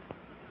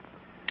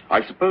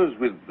 I suppose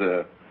with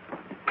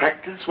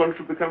practice one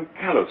should become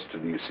callous to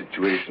these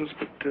situations,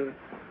 but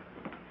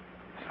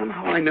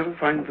somehow I never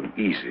find them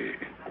easy.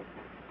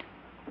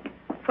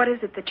 What is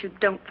it that you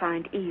don't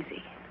find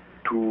easy?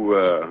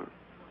 To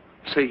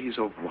say his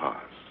au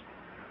revoir.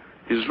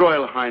 His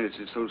Royal Highness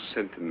is so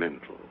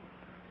sentimental.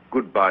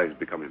 Goodbyes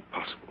become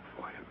impossible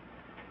for him.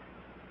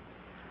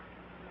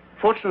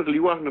 Fortunately,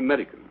 you are an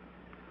American.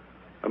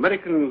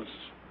 Americans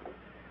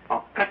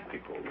are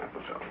practical,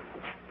 mademoiselle.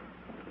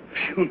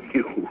 If you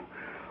knew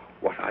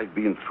what I've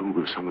been through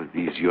with some of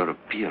these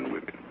European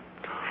women.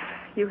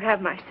 You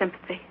have my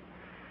sympathy.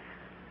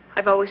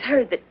 I've always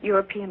heard that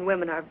European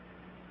women are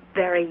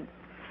very...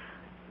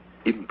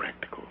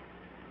 impractical.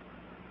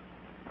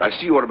 I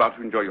see you are about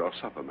to enjoy your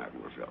supper,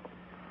 mademoiselle.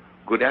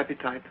 Good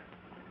appetite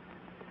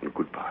and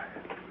goodbye.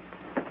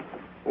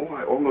 Oh,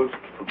 I almost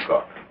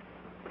forgot.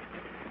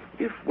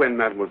 If, when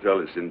mademoiselle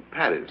is in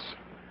Paris,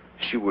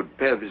 she would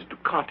pay a visit to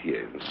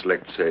Cartier and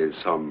select, say,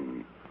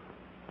 some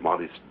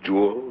modest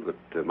jewel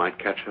that might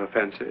catch her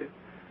fancy,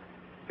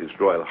 His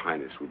Royal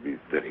Highness would be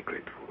very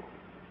grateful.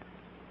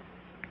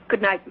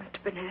 Good night,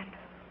 Mr. Bernard.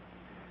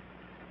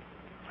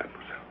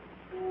 Mademoiselle.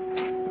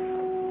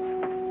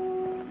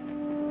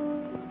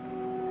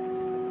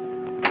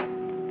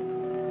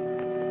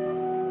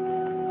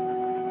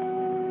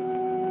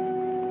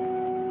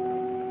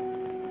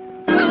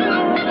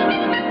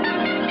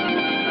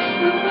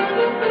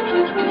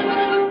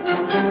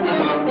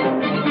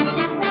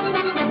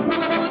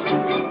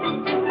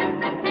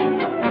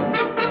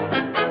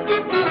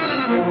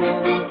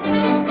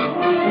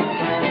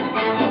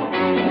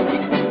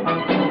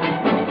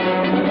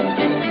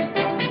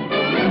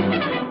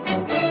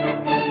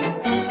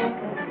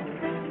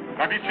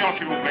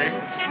 S'il vous plaît.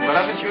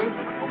 Voilà, monsieur.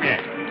 Combien?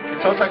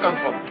 150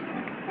 francs.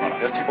 Voilà.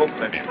 Merci beaucoup.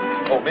 Très bien.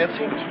 Oh,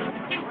 merci, monsieur.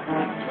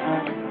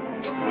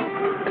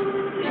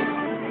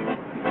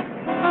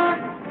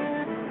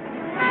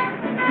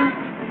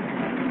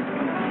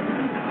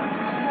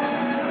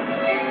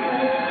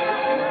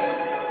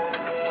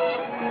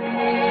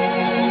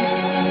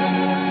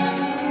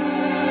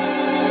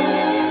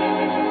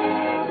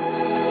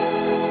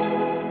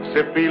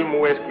 Ce film,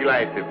 où est-ce qu'il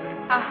a été fait?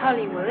 À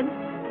Hollywood.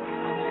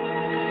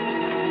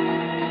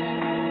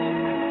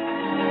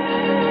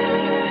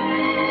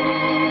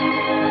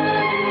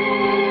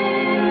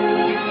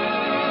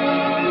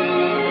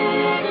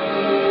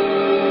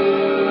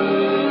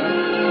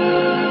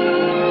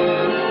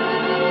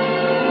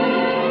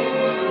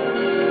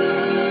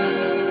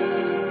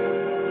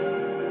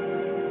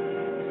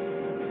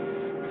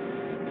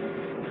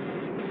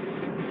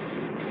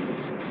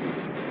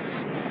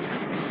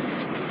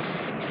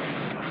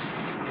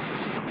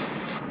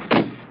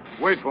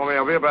 Wait for me.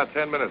 I'll be about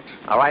 10 minutes.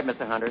 All right,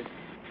 Mr. Hunter.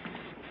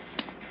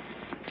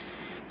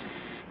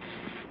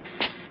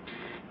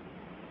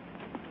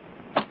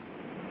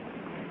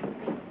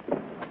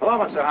 Hello,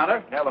 Mr.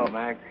 Hunter. Hello,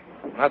 Mac.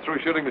 Not through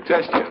shooting the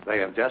test yet. They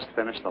have just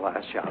finished the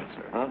last shot,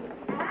 sir. Huh?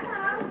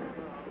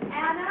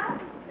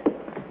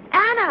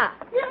 Anna!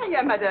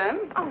 Yeah,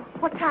 madame. Oh,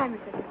 what time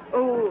is it?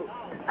 Oh,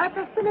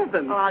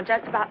 11:30. Oh, I'll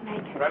just about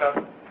make it. Right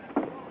up.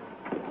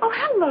 Oh,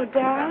 hello,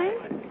 darling.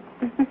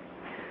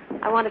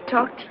 I want to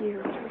talk to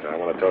you. I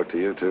want to talk to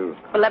you, too.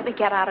 Well, let me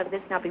get out of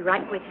this and I'll be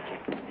right with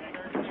you.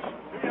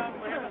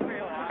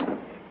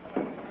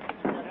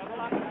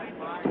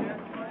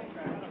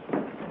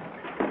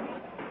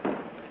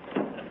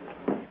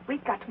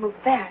 We've got to move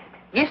fast.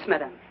 Yes,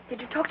 madame.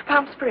 Did you talk to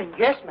Palm Springs?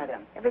 Yes,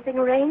 madame. Everything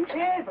arranged?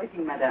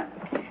 Everything, madame.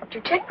 Did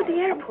you check with the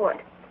airport?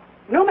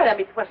 No, madame,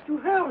 it was too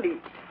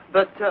early.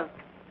 But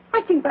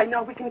I think by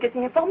now we can get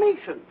the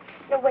information.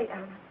 No, wait,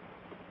 Anna.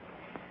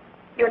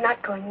 You're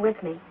not going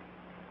with me.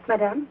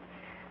 Madame?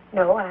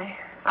 No,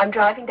 I'm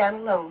driving down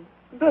alone.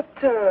 But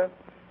I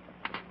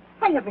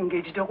have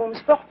engaged the rooms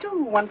for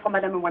two. One for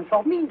madame and one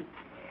for me.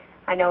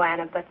 I know,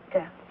 Anna, but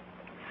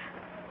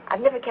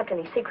I've never kept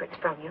any secrets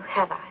from you,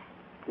 have I?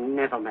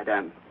 Never,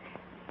 madame.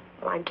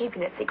 Well, I'm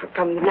keeping a secret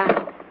from you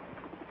now.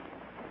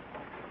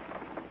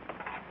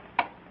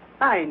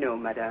 I know,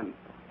 madame.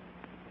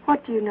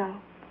 What do you know?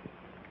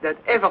 That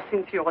ever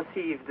since you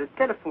received the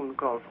telephone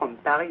call from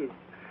Paris,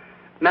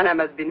 madame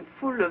has been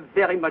full of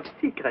very much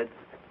secrets.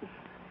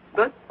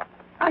 But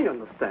I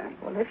understand.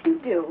 Well, if you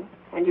do,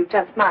 and you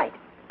just might,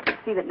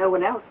 see that no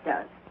one else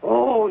does.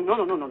 Oh, no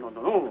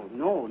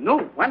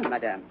one,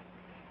 madame.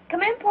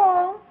 Come in,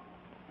 Paul.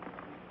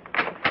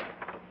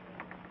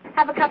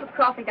 Have a cup of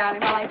coffee,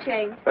 darling, while I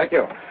change. Thank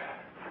you.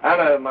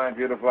 Anna, my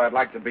beautiful, I'd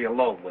like to be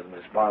alone with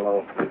Miss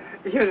Barlow.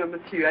 You know,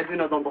 monsieur, I do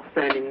not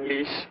understand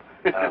English.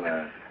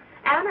 Anna.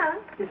 Anna?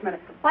 Yes, madame.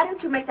 Why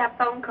don't you make that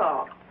phone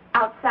call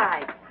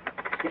outside?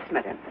 Yes,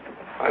 madame.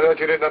 I thought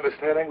you didn't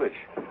understand English.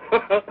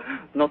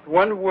 Not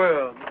one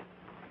word.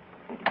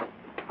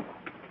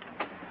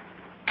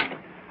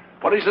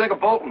 What did you think of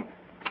Bolton?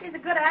 He's a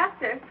good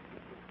actor.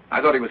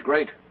 I thought he was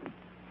great.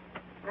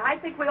 I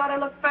think we ought to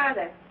look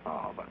further.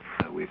 Oh, but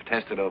we've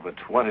tested over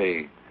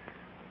 20.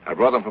 I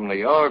brought them from New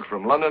York,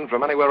 from London,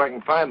 from anywhere I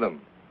can find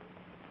them.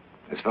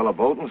 This fellow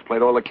Bolton's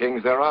played all the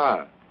kings there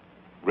are.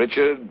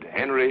 Richard,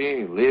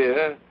 Henry,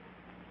 Lear.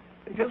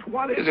 Just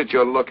what is it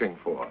you're looking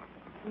for?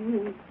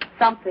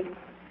 Something.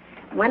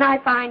 When I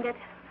find it,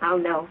 I'll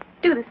know.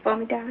 Do this for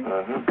me, darling.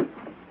 Uh-huh.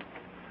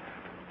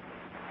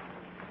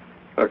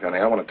 Look, honey,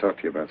 I want to talk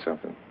to you about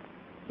something.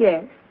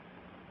 Yes?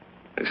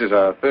 This is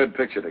our third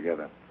picture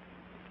together.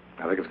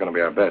 I think it's going to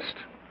be our best.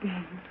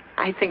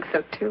 I think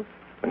so, too.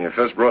 When you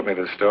first brought me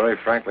this story,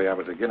 frankly, I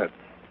was against it.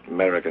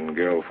 American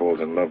girl falls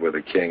in love with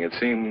a king. It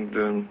seemed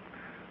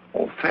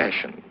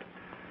old-fashioned.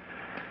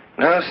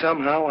 Now,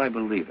 somehow, I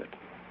believe it.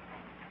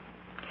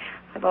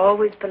 I've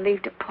always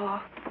believed it,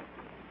 Paul.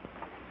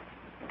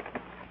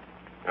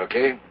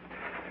 Okay.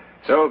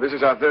 So, this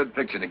is our third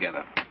picture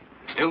together.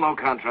 Still no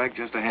contract,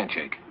 just a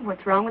handshake.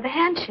 What's wrong with a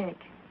handshake?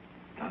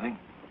 Nothing.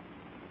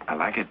 I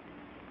like it.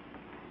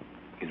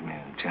 Gives me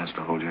a chance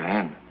to hold your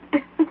hand.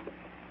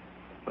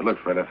 But look,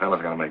 Fred, a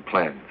fella's got to make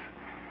plans.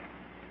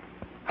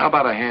 How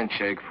about a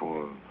handshake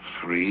for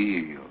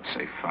 3 or,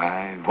 say,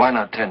 5? Why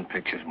not 10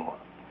 pictures more?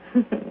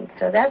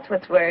 So that's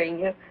what's worrying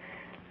you.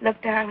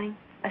 Look, darling,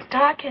 a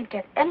star can't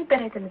get any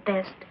better than the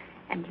best,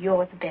 and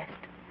you're the best.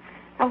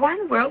 Now, why in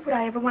the world would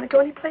I ever want to go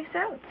anyplace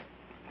else?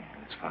 Yeah,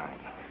 that's fine.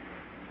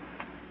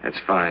 That's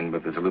fine,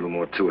 but there's a little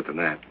more to it than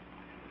that.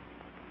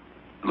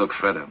 Look,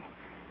 Fred,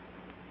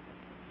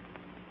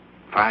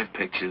 5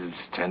 pictures,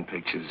 10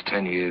 pictures,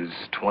 10 years,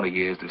 20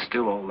 years, there's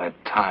still all that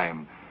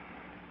time.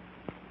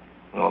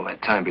 All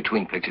that time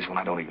between pictures when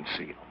I don't even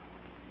see you.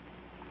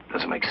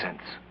 Doesn't make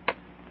sense.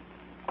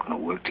 We're going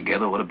to work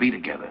together or to be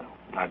together.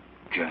 Not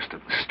just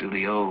at the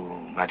studio,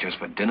 not just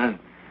for dinner.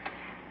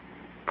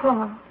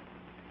 Paul,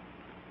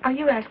 are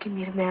you asking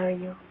me to marry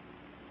you?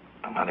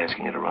 I'm not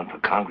asking you to run for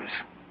Congress.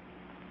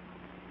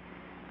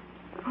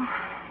 Oh,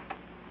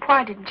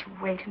 why didn't you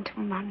wait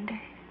until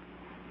Monday?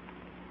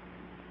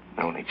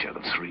 Known each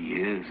other 3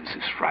 years. This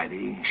is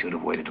Friday. Should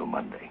have waited till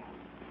Monday.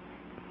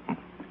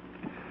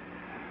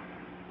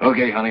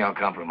 Okay, honey, I'll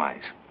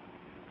compromise.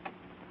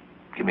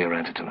 Give me your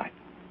answer tonight.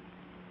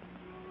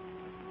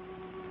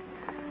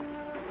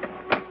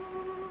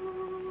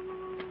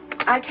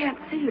 I can't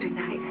see you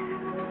tonight.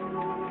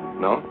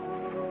 No?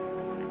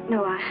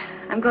 No,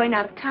 I'm going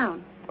out of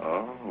town.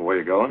 Oh, where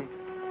you going?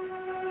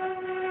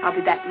 I'll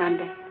be back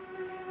Monday.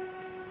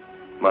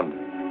 Monday.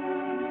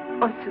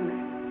 Or sooner.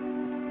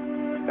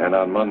 And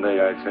on Monday,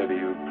 I say to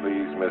you,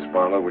 please, Miss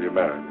Barlow, will you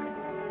marry me?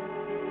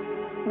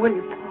 Will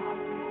you, Paul?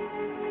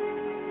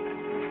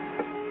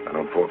 I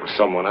don't fall for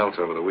someone else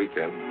over the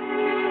weekend.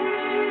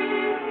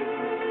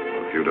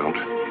 Well, if you don't.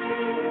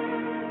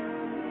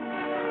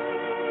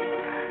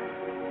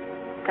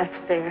 That's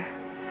fair.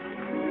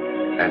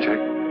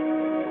 Handshake?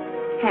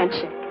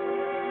 Handshake.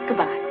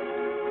 Goodbye.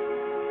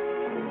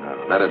 No,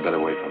 that had better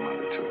wait for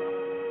Monday, too.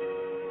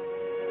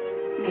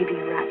 Maybe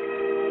you're right.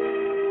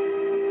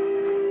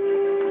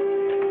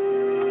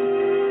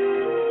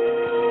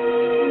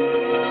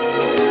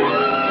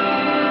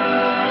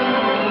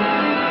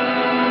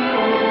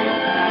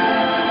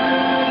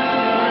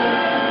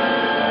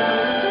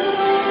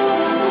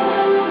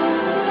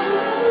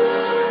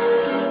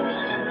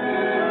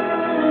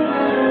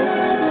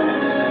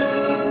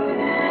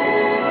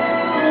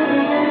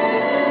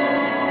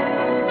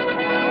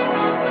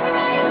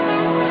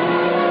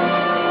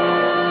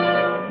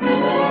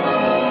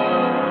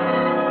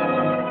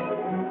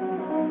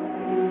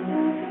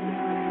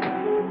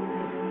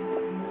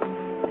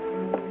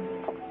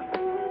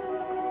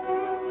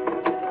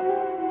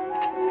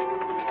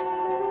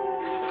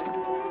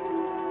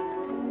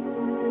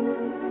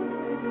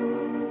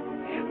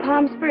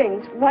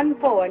 Springs,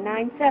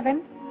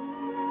 1497.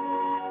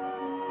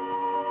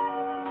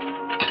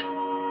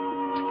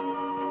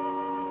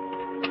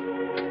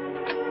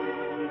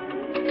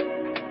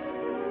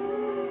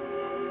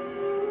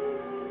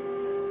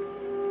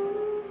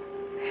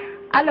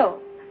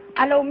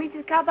 Hello,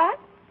 Mrs. Cabot?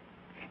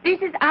 This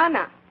is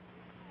Anna.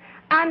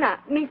 Anna,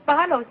 Miss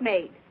Barlow's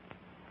maid.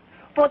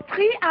 For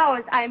 3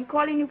 hours, I am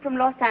calling you from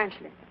Los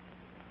Angeles.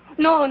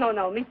 No,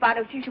 Miss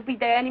Barlow, she should be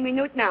there any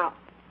minute now.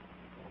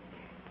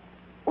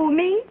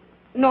 Me?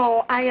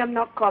 No, I am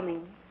not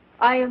coming.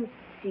 I am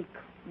sick,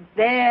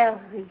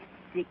 very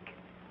sick.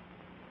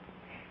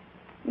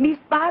 Miss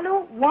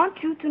Barlow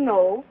wants you to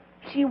know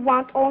she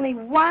wants only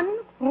one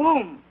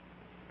room.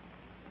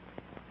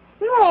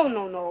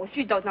 No,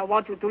 she does not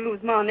want you to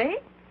lose money.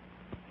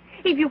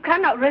 If you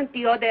cannot rent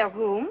the other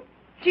room,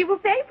 she will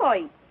pay for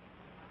it.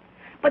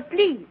 But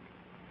please,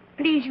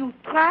 you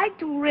try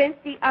to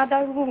rent the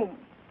other room.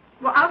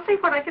 Well, I'll see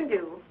what I can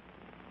do.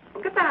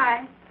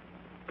 Goodbye.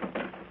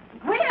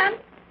 Gwen?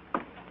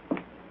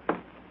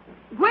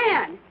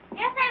 Gwen?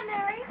 Yes, Aunt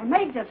Mary? Her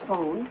maid just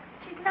phoned.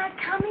 She's not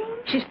coming?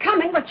 She's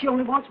coming, but she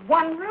only wants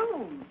one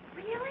room.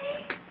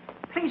 Really?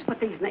 Please put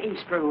these in the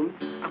east room.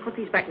 I'll put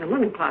these back in the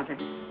linen closet.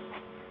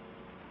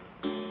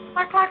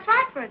 My clock's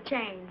right for a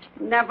change.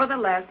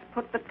 Nevertheless,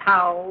 put the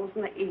towels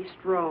in the east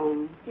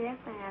room. Yes,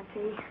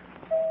 Auntie.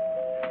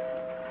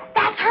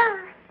 That's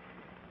her.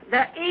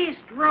 The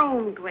east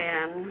room,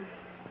 Gwen.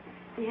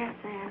 Yes,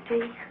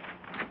 Auntie.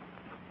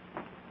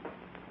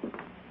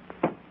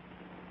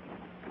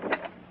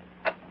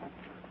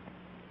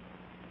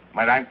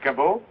 Madame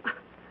Cabot?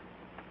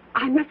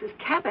 I'm Mrs.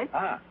 Cabot.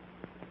 Ah.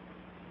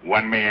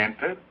 One may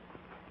enter?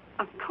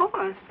 Of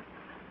course.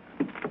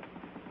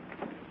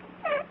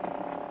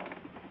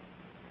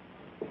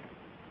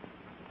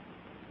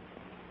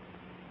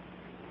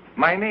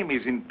 My name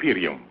is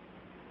Imperium.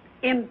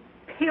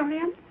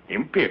 Imperium?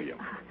 Imperium.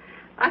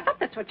 I thought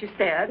that's what you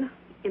said.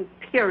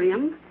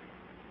 Imperium.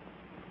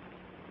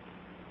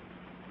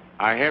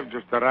 I have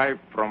just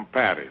arrived from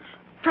Paris.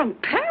 From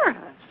Paris?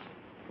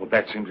 Well,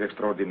 that seems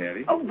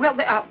extraordinary. Oh, well,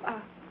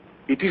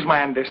 It is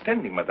my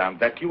understanding, madame,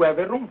 that you have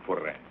a room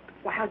for rent.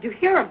 well, how'd you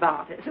hear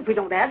about it? If we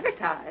don't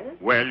advertise.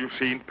 Well, you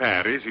see, in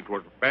Paris, it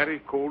was very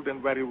cold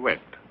and very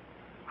wet.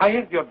 I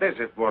heard your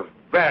desert was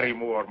very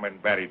warm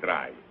and very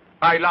dry.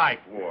 I like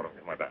warm,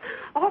 madame.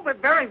 Oh,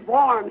 but very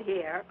warm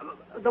here.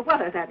 The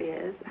weather, that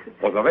is.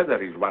 Well, the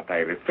weather is what I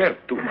refer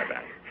to,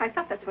 madame. I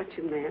thought that's what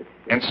you meant.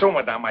 And so,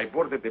 madame, I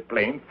boarded the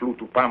plane, flew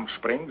to Palm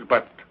Springs,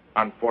 but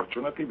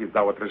unfortunately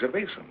without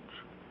reservations.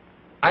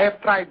 I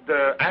have tried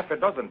half a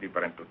dozen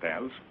different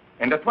hotels,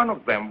 and at one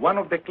of them, one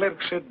of the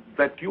clerks said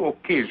that you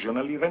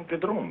occasionally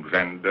rented rooms,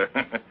 and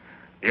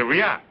here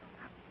we are.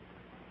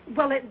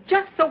 Well, it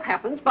just so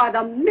happens, by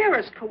the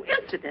merest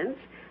coincidence,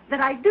 that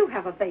I do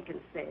have a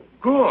vacancy.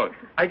 Good.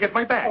 I get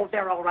my bag. Oh,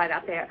 they're all right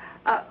out there.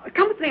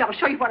 Come with me. I'll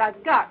show you what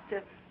I've got.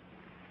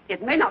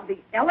 It may not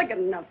be elegant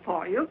enough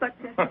for you, but...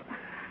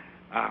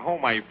 A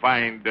home, I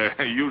find,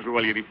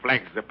 usually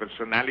reflects the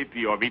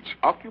personality of each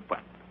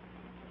occupant.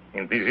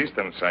 In this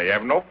instance, I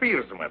have no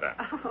fears, madame.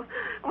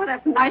 Oh,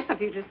 that's nice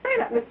of you to say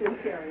that, Mr.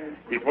 Imperium.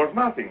 It was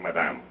nothing,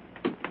 madame.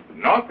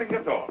 Nothing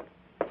at all.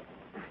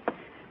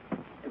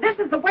 This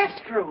is the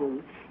west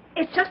room.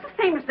 It's just the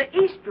same as the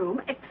east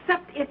room,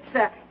 except it's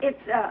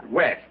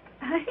West.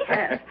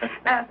 Yes.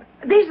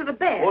 These are the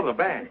beds. Oh, the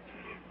beds.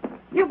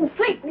 You can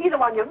sleep in either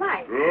one you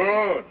like.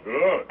 Good,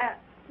 good.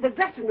 The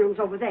dressing room's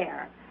over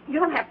there. You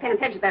don't have to pay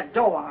attention to that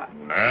door.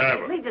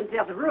 Never. It leads into the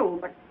other room,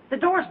 but the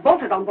door's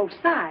bolted on both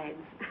sides.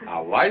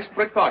 A wise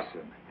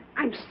precaution.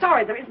 I'm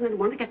sorry there isn't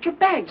anyone to get your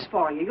bags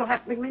for you. You'll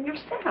have to bring them in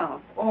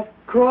yourself. Of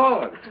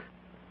course.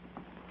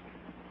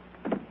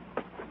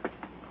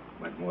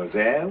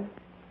 Mademoiselle?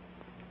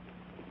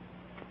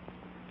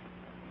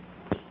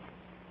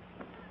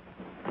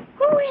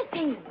 Who is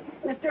he?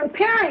 Mr.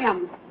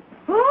 Imperium.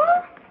 Who?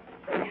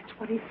 That's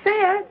what he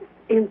said.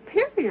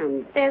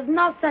 Imperium. There's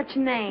no such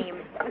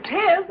name. It's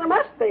his. There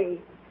must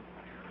be.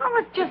 I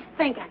was just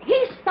thinking.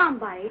 He's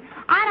somebody.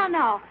 I don't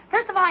know.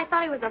 First of all, I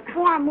thought he was a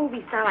foreign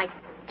movie star like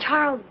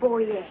Charles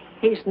Boyer.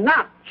 He's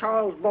not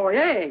Charles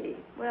Boyer.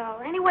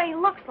 Well, anyway, he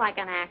looks like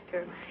an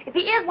actor. If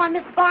he is one,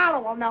 Miss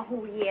Barlow will know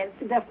who he is.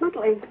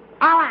 Definitely.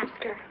 I'll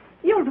ask her.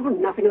 You'll do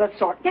nothing of that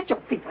sort. Get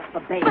your feet off the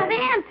bed. But,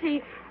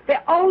 Auntie... The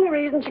only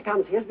reason she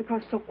comes here is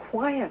because it's so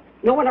quiet.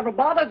 No one ever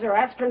bothers her,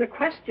 asks her any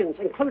questions,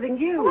 including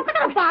you. Well, we're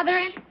going to bother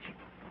him.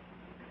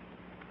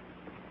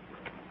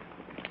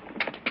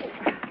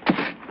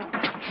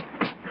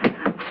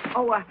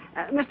 Oh,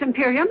 Mr.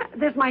 Imperium,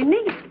 there's my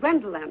niece,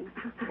 Gwendolyn.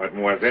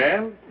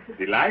 Mademoiselle,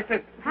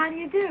 delighted. How do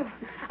you do?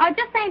 I was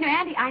just saying to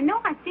Auntie, I know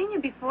I've seen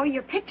you before.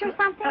 Your picture or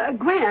something?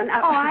 Gwen.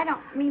 Oh, I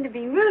don't mean to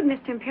be rude,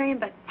 Mr. Imperium,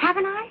 but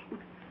haven't I?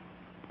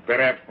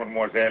 Perhaps,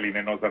 mademoiselle, in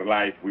another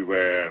life we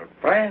were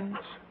friends.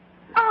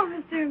 Oh,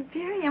 Mr.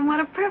 Imperium, what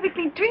a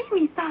perfectly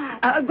dreamy thought.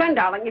 Gwen,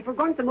 darling, if we're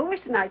going to the movies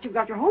tonight, you've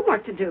got your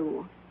homework to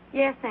do.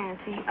 Yes,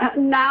 Auntie.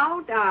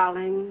 Now,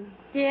 darling.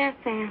 Yes,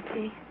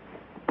 Auntie.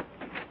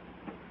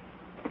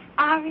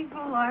 Au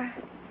revoir.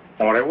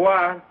 Au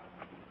revoir.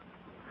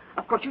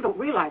 Of course, you don't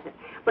realize it.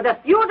 But if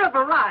you'd have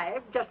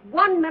arrived just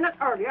 1 minute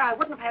earlier, I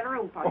wouldn't have had a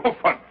room for you. Oh,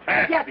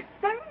 fantastic. Yes,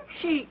 sir.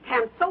 She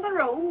canceled the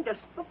room just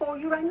before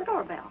you rang the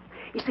doorbell.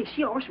 You see,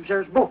 she always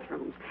reserves both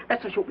rooms.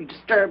 That's so she won't be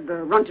disturbed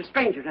or run to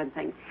strangers or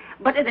anything.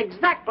 But at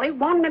exactly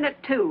 1 minute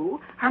 2,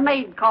 her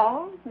maid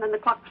called, and then the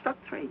clock struck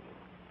 3.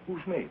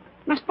 Who's maid?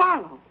 Miss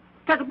Barlow.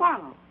 Frederica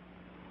Barlow.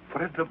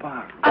 Frederica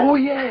Brown. Oh,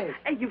 yes.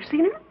 You've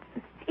seen her?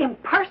 In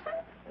person?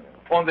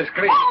 On the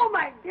screen. Oh,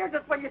 my dear,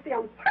 just when you see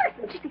her in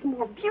person, she's even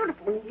more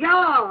beautiful and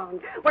young.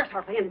 Wears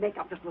hardly any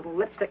makeup, just a little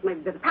lipstick, maybe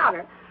a bit of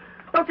powder.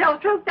 Don't tell the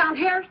truth, down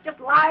here, she just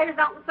lies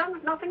out in the sun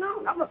with nothing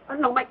on.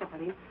 No makeup, I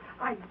mean.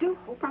 I do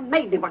hope her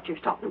maid knew what she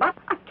was talking about.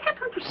 I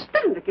can't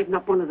understand her giving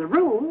up one of the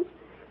rooms.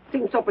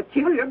 Seems so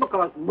peculiar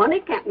because money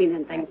can't mean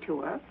anything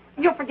to her.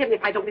 You'll forgive me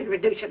if I don't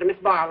introduce you to Miss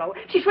Barlow.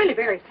 She's really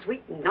very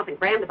sweet and nothing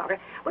grand about her.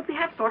 But we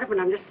have sort of an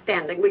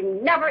understanding. We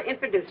never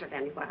introduce her to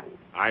anyone.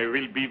 I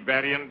will be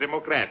very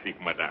undemocratic,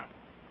 madame.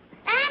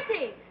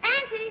 Auntie!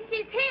 Auntie,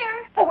 she's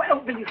here. Oh, well,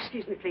 will you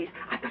excuse me, please?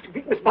 I've got to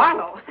meet Miss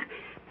Barlow.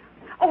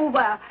 Oh,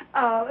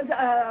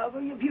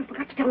 you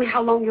forgot to tell me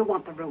how long you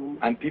want the room.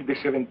 Until the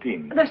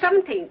 17th. The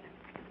 17th.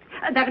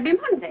 That'll be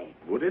Monday.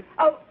 Would it?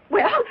 Oh,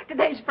 well,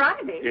 today's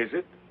Friday. Is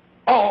it?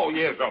 Oh,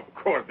 yes, of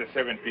course, the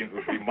 17th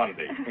would be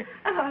Monday.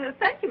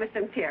 Thank you, Mr.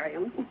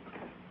 Imperium.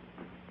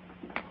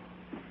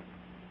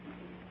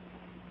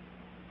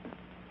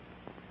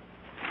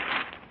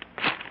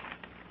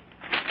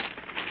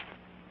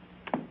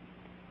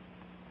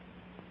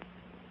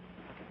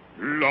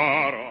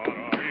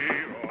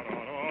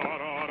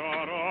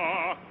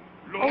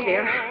 Oh,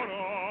 dear.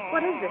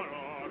 What is it?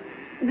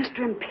 Mr.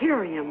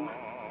 Imperium.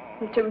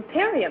 Mr.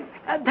 Imperium?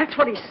 That's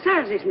what he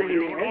says his name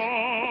is.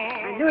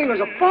 I knew he was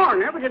a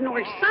foreigner, but didn't know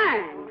he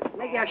sang.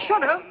 Maybe I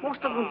should have.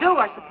 Most of them do,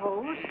 I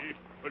suppose.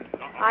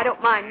 I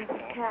don't mind,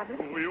 Mrs. Cabot.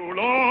 Do you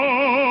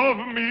love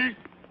me?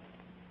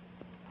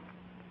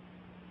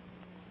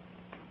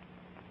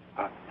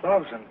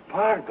 1,000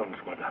 pardons,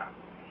 madame.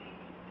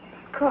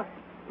 Of course.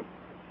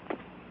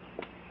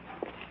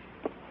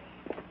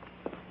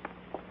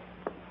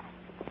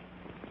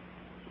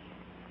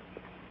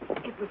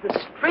 It was the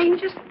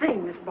strangest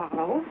thing, Miss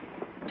Barlow.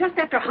 Just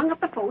after I hung up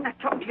the phone, I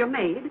talked to your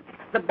maid.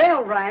 The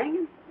bell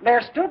rang.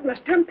 There stood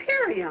Mr.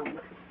 Imperium.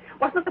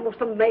 Wasn't it the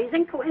most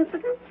amazing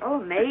coincidence? Oh,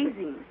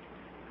 amazing.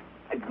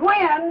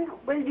 Gwen,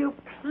 will you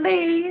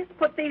please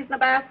put these in the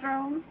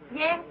bathroom?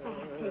 Yes,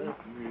 Auntie.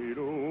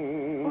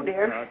 Oh,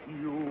 dear.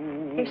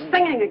 He's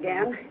singing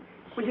again.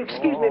 Will you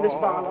excuse me, Miss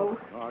Barlow?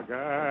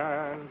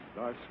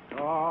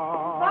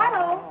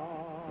 Barlow?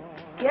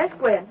 Yes,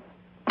 Gwen.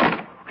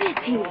 Where is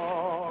he?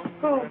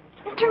 Who?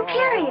 Mr.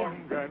 Imperium.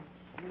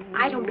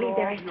 I don't believe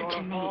there is such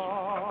a name.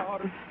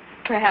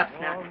 Perhaps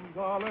not.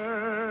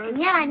 And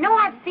yet I know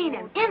I've seen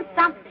him in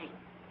something.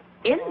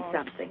 In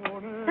something?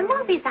 The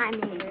movies, I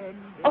mean.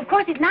 Of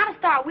course, he's not a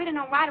star. We'd have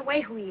known right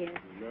away who he is.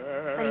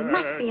 But he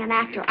must be an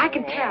actor. I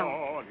can tell.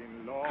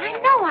 I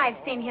know I've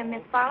seen him,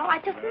 Miss Barlow. I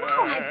just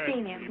know I've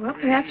seen him. Well,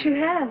 perhaps you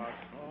have.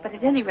 But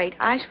at any rate,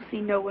 I shall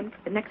see no one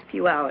for the next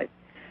few hours.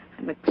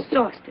 I'm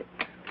exhausted.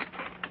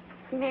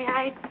 May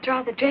I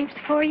draw the drapes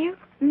for you?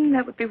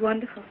 That would be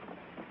wonderful.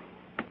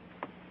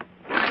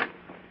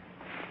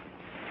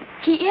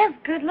 He is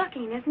good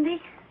looking, isn't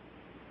he?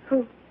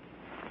 Who?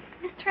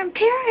 Mr.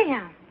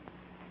 Imperium.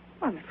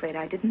 Well, I'm afraid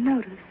I didn't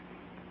notice.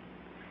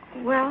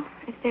 Well,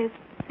 if there's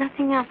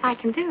nothing else I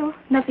can do.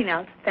 Nothing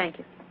else. Thank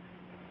you.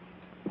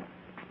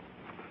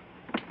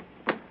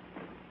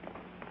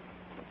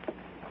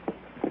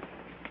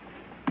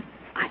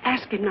 I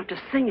asked him not to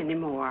sing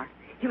anymore.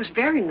 He was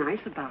very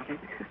nice about it.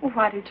 Well,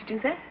 why did you do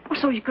that?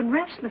 Well, so you can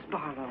rest, Miss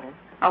Barlow.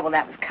 Oh, well,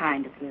 that was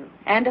kind of you.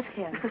 And of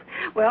him.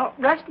 Well,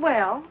 rest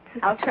well.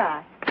 I'll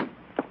try.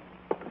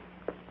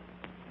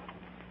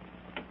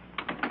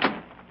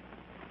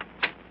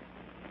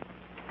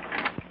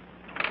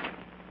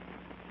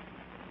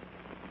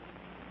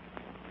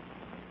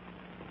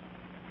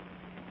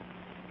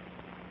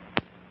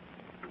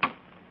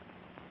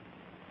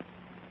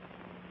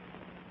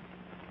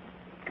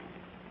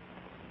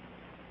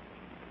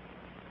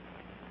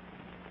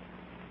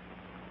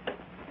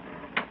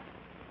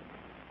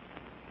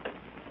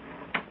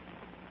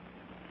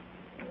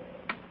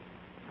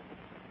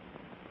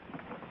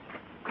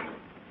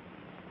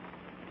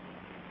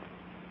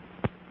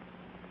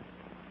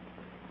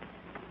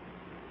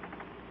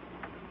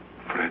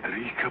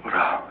 Frederica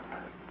Brown.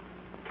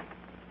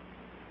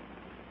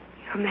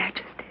 Your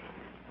Majesty.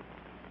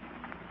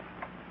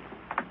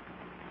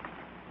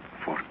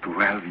 For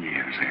 12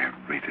 years I have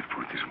waited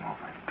for this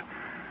moment.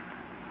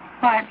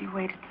 Why have you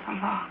waited so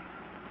long?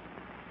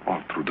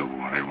 All through the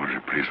war I was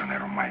a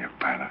prisoner of my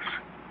palace.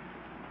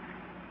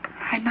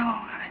 I know.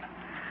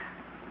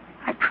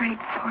 I prayed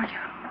for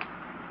you.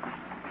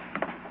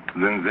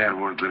 Then there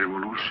was the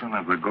revolution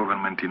and the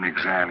government in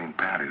exile in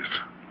Paris.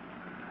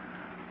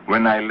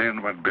 When I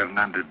learned what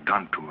Bernard had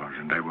done to us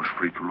and I was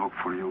free to look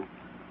for you,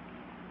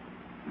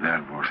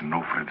 there was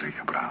no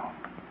Frederica Brown.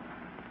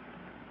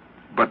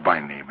 But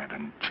my name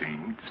hadn't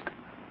changed.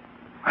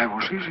 I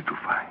was easy to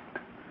find.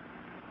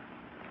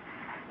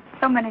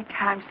 So many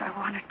times I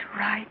wanted to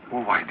write.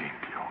 Well, why didn't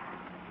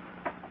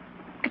you?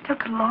 It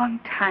took a long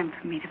time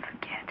for me to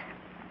forget.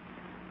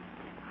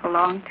 A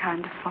long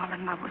time to fall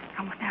in love with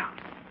someone else.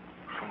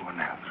 Someone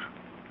else?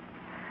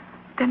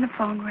 Then the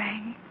phone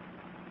rang,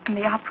 and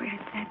the operator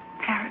said,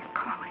 Paris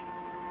calling.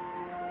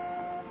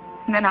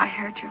 And then I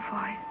heard your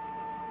voice.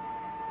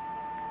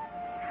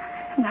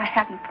 And I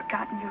hadn't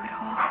forgotten you at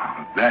all.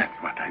 Oh, that's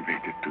what I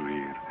waited to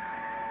hear.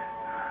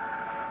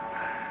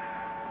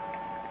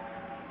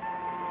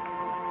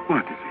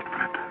 What is it,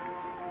 Fred?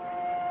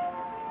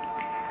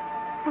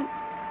 Well,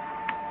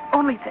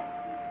 only that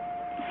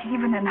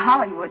even in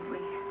Hollywood,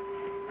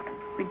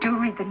 we do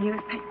read the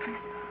newspapers.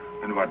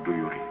 And what do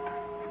you read?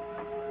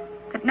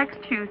 That next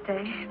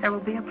Tuesday, there will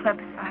be a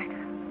plebiscite.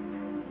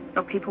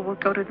 No people will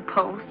go to the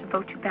polls to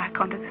vote you back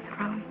onto the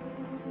throne.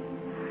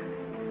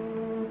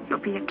 You'll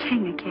be a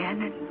king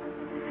again,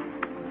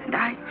 and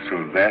I...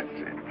 So that's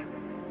it.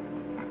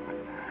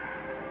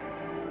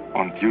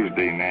 On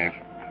Tuesday next,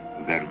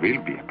 there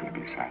will be a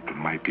plebiscite, and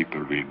my people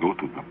will go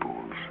to the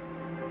polls.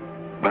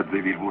 But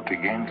they will vote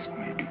against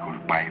me, because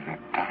by that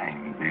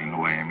time, they'll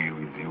know I am here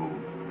with you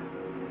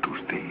to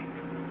stay.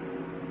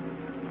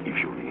 If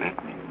you will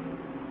let me.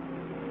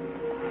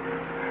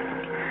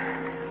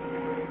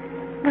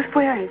 But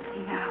where is he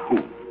now? Who?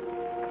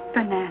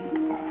 Fernando.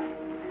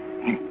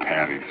 In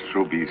Paris,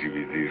 so busy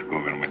with his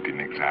government in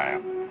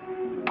exile.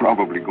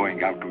 Probably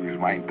going out of his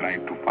mind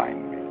trying to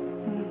find me.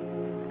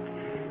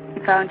 He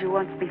found you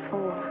once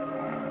before.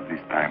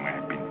 This time I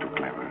have been too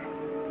clever.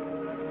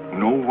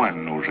 No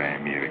one knows I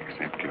am here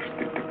except your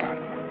State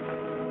Department.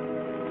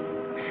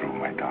 So,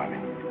 my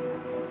darling,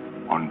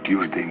 on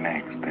Tuesday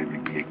next, I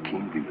will be a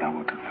king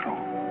without a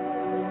throne.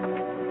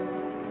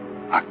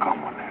 A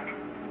commoner.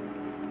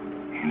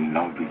 In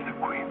love with the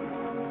Queen.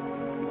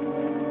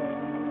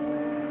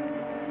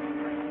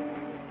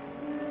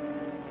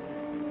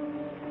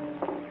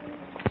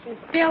 She's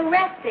still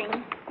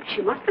resting.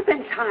 She must have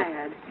been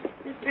tired.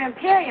 Mr.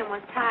 Imperium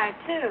was tired,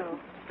 too.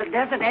 The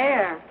desert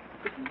air.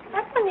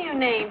 That's a new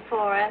name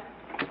for it.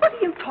 What are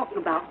you talking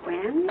about,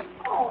 Gwen?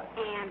 Oh,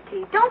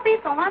 Auntie, don't be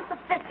so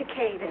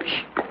unsophisticated.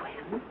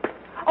 Gwen?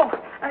 Oh,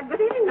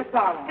 good evening, Miss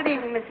Barlow. Good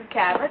evening, Mrs.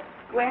 Cabot.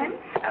 Gwen,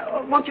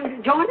 won't you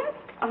join us?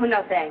 Oh,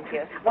 no, thank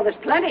you. Well, there's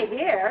plenty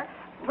here.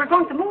 We're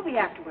going to the movie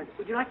afterwards.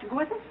 Would you like to go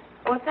with us?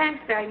 Oh, thanks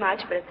very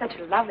much, but it's such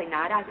a lovely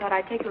night. I thought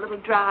I'd take a little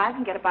drive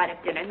and get a bite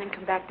of dinner and then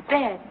come back to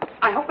bed.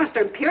 I hope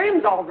Mr.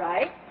 Imperium's all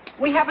right.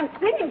 We haven't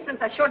seen him since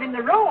I showed him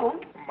the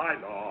room. My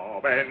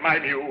love and my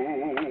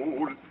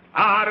mule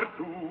are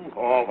two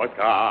of a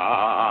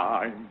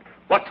kind.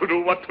 What to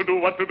do, what to do,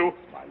 what to do?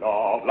 My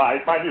love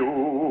like my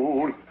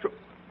mule.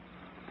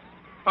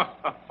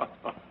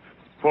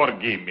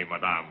 Forgive me,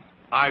 madame.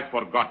 I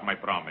forgot my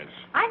promise.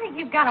 I think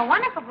you've got a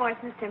wonderful voice,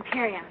 Mr.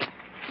 Imperium.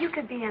 You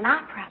could be an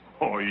opera.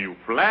 Oh, you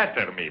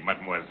flatter me,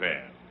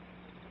 mademoiselle.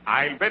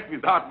 I'll bet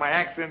without my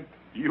accent,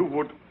 you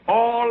would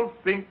all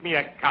think me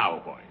a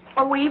cowboy.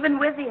 Oh, even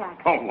with the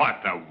accent. Oh,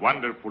 what a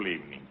wonderful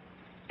evening.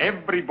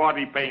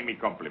 Everybody pay me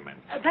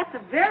compliments. That's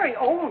a very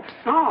old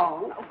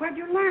song. Where'd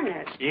you learn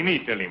it? In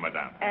Italy,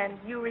 madame. And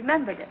you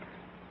remembered it.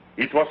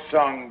 It was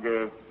sung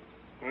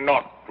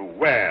not too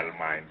well,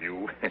 mind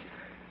you,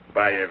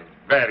 by a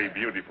very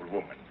beautiful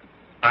woman.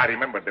 I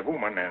remember the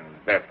woman and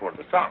therefore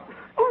the song.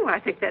 Oh, I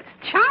think that's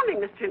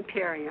charming, Mr.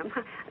 Imperium.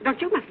 Don't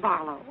you, Miss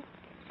Barlow?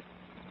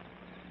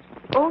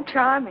 Oh,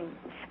 charming.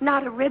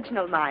 Not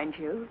original, mind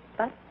you,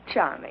 but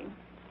charming.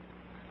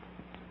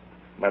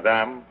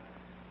 Madame,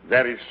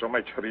 there is so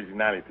much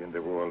originality in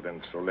the world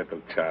and so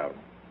little charm.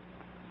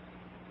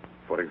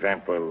 For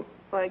example...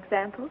 For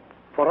example?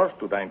 For us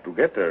to dine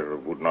together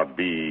would not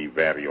be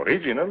very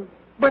original,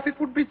 but it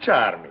would be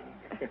charming.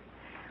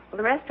 Well,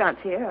 the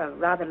restaurants here are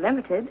rather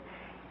limited.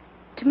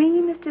 To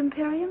me, Mr.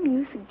 Imperium,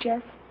 you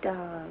suggest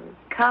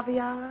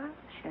caviar,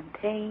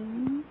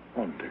 champagne.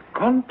 On the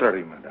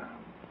contrary, madame.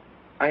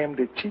 I am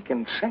the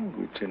chicken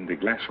sandwich and the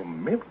glass of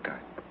milk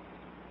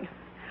type.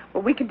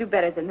 Well, we can do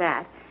better than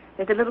that.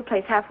 There's a little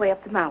place halfway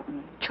up the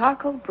mountain.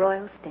 Charcoal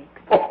broiled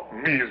steaks. Oh,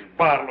 Miss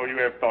Barlow, you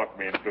have taught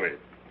me into it.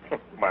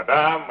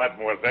 Madame,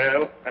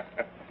 mademoiselle,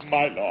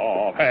 my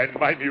love and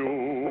my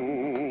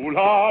mule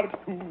are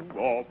two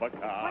of a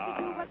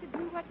kind. What to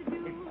do?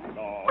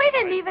 We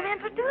didn't even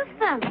introduce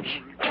them.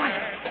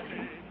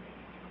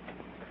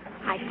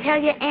 I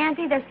tell you,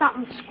 Auntie, there's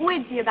something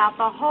squidgy about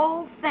the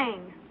whole thing.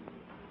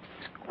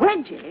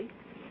 Squidgy?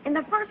 In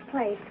the first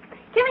place,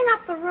 giving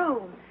up the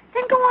room,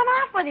 then going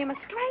off with him, a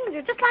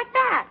stranger, just like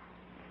that.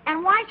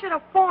 And why should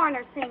a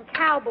foreigner sing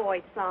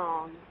cowboy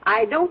songs?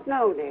 I don't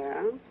know,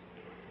 dear.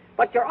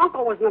 But your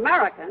uncle was an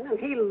American, and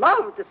he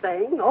loved to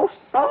sing, "Oh,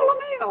 Sole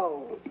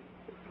Mio."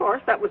 Of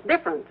course, that was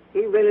different.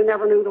 He really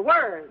never knew the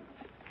words.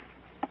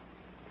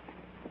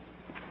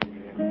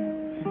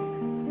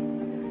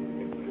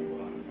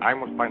 I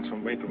must find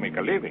some way to make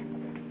a living.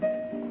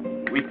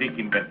 We take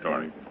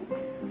inventory.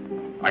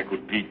 I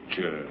could teach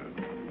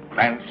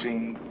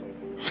dancing,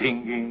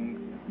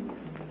 singing,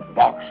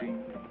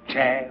 boxing,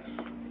 chess,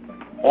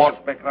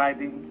 horseback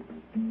riding.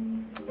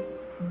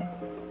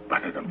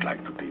 But I don't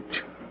like to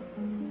teach.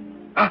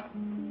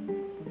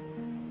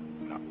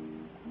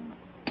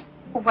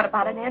 Well, what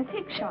about an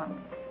antique shop?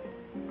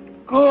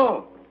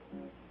 Good.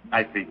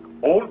 I take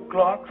old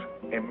clocks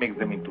and make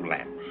them into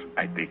lamps.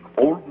 I take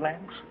old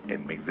lamps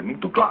and make them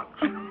into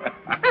clocks.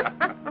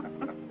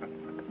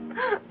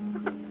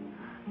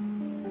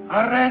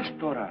 A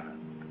restaurant.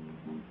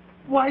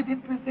 Why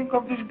didn't we think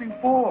of this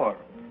before?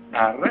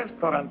 A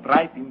restaurant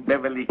right in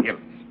Beverly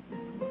Hills.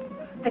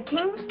 The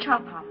King's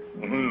Chop House.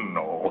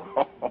 No.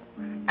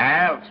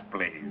 Al's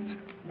place.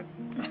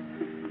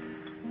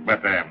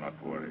 But I am not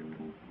worried.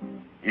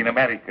 In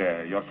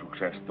America, your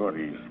success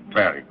story is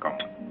very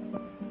common.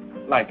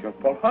 Like your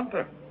Paul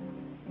Hunter.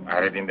 I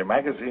read in the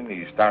magazine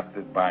he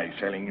started by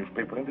selling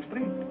newspaper in the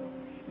street.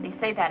 They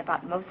say that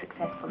about most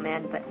successful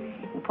men, but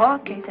in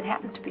Paul's case, it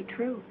happens to be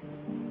true.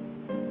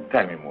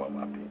 Tell me more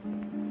about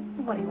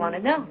him. What do you want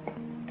to know?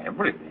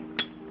 Everything.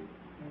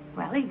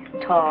 Well, he's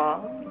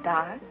tall,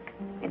 dark,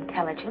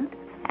 intelligent,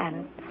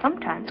 and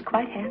sometimes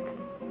quite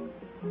handsome.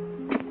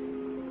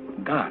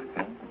 Dark,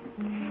 huh?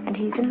 And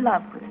he's in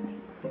love with me.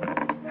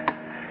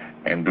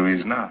 And who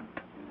is not?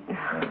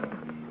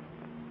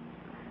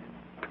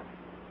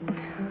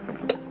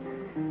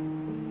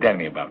 Tell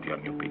me about your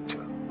new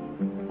picture.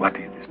 What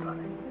is the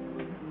story?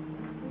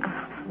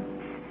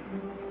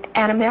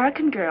 An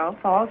American girl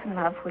falls in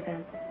love with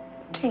a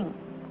king.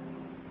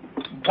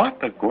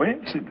 What a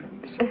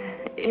coincidence.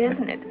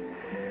 Isn't it?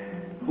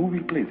 Who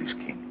will play this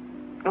king?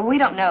 Well, we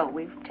don't know.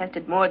 We've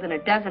tested more than a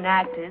dozen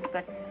actors,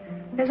 but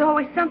there's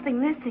always something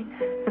missing.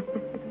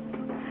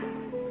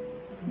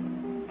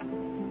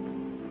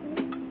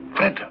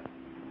 Fred,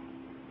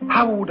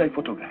 how would I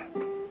photograph?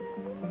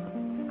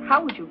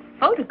 How would you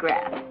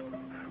photograph?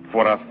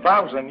 For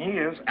 1,000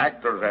 years,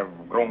 actors have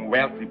grown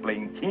wealthy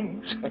playing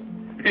kings.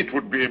 It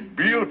would be a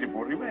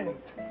beautiful event.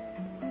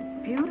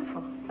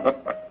 Beautiful.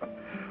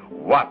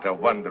 What a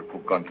wonderful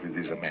country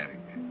this America.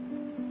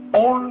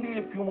 Only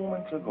a few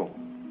moments ago,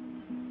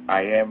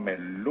 I am a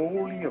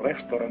lowly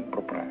restaurant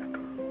proprietor.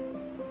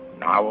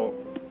 Now,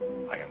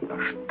 I am the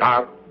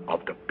star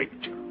of the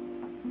picture.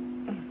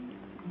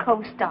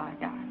 Co-star,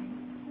 darling.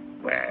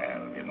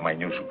 Well, with my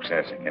new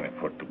success, I can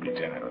afford to be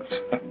generous.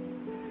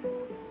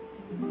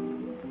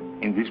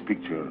 In this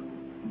picture,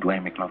 do I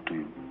make love to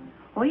you?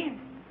 Oh, yes.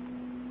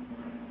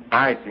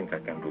 I think I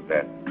can do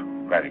that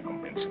very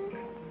convincingly.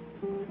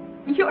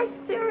 You're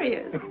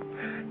serious.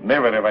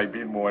 Never have I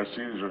been more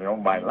serious in all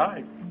my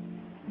life.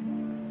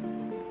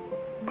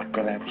 But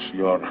perhaps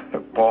your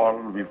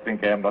Paul will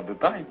think I am not the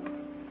type.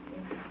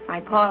 My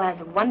Paul has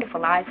a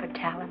wonderful eye for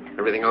talent.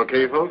 Everything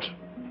okay, folks?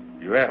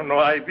 You have no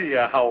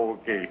idea how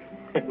okay.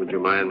 Would you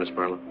mind, Miss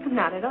Barlow?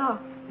 Not at all.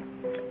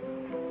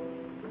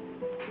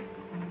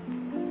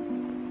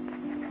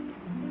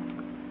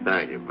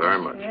 Thank you very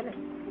much. Really?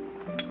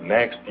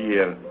 Next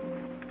year,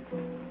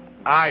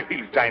 I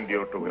will sign the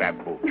autograph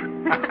book.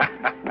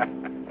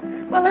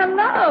 Well,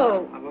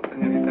 hello.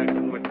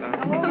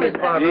 Miss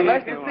Barlow,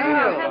 nice to see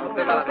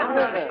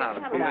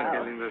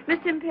you.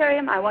 Miss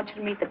Imperium, I want you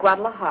to meet the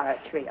Guadalajara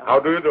trio. How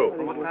do you do?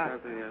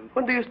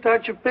 When do you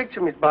start your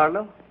picture, Miss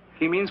Barlow?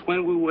 He means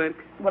when we work.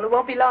 Well, it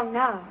won't be long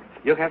now.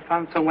 You have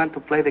found someone to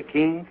play the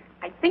king?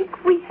 I think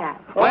we have.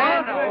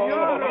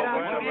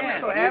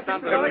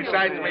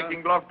 Besides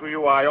making love to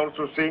you, I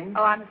also sing.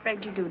 Oh, I'm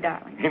afraid you do,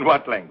 darling. In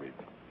what language?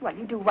 Well,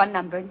 you do one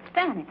number in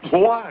Spanish.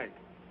 Why?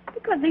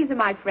 Because these are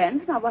my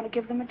friends, and I want to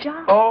give them a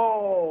job.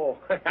 Oh,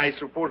 I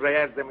suppose I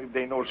asked them if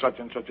they know such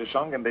and such a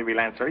song, and they will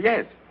answer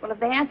yes. Well, if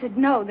they answered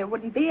no, there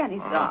wouldn't be any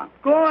song.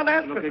 Go on,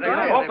 answer. Okay.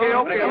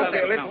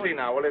 Let's see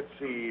now. Let's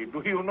see.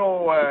 Do you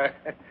know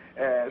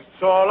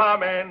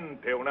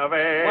Solamente una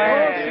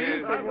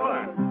vez?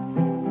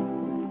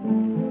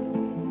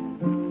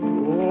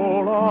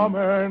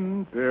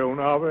 Solamente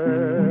una vez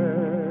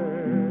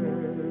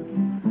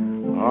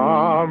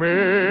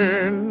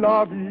amé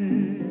la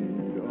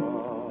vida,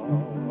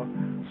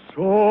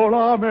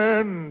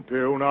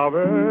 solamente una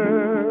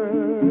vez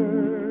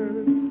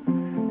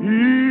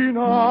y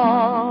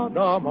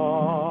nada más.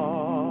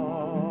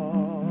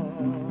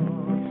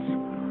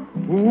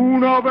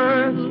 Una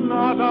vez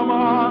nada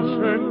más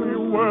en mi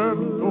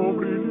huerto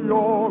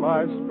brilló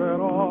la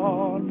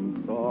esperanza.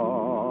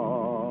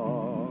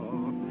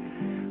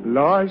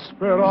 La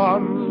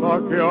esperanza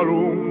que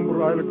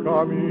alumbra el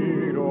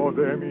camino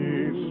de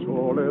mi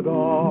soledad.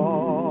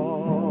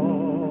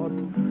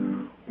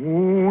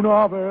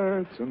 Una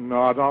vez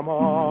nada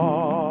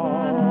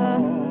más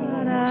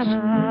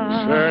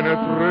se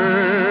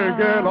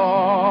entregue el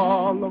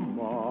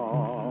alma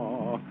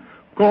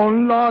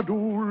con la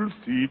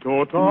dulce y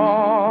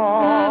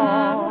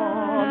total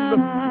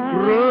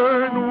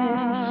renunciación.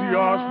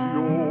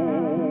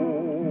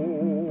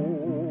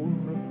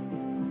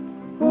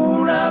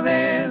 Una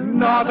vez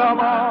nada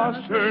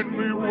más en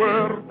mi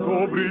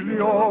huerto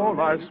brilló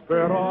la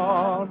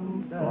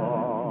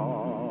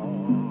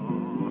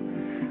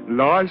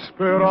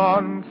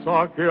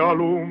esperanza que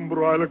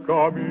alumbra el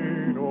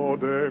camino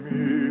de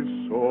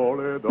mi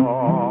soledad.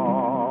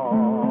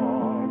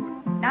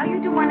 Now you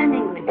do one in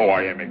English. Oh,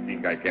 I am a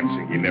king. I can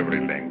sing in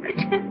every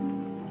language.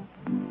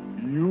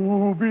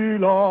 You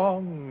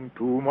belong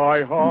to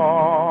my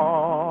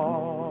heart.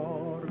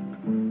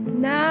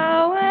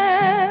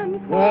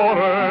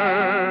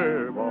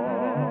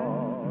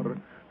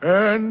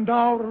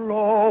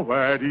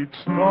 had it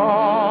start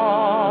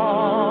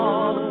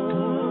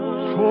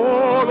so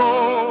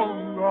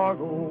long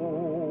ago.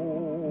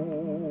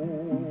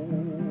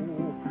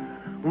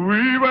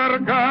 We were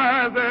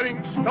gathering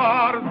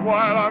stars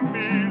while a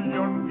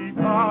million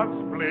guitars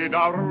played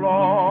our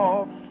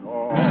love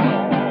song.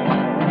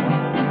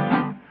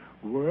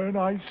 When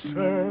I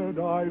said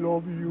I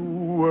love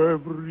you,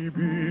 every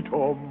beat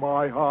of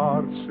my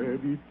heart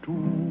said it too.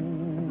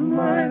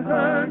 My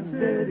heart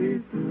said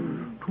it too.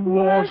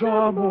 'Twas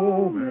a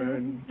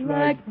moment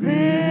like this.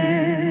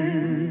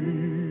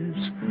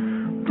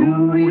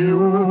 Do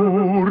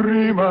you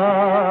remember?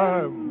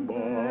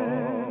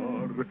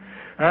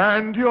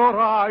 And your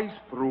eyes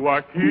threw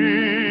a kiss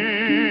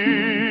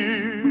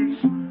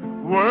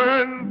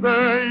when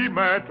they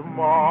met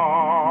mine.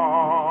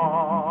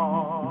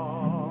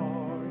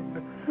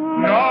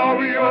 Now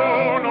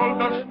beyond all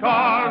the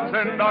stars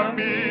and a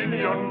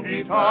million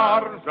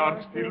guitars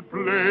are still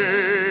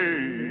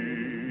playing.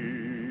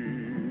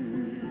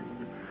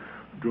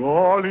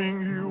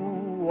 Darling,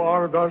 you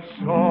are the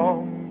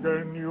song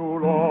and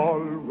you'll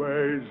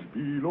always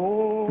belong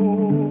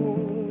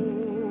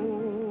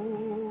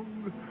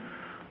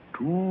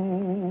to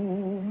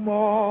my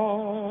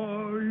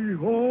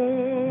heart.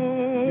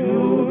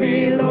 You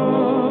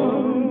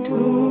belong to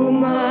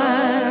my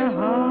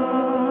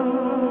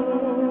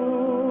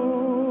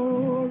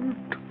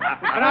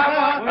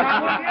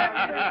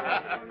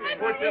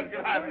Muchas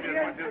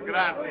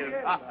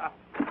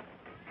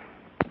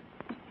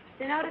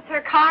You notice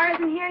her car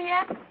isn't here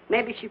yet?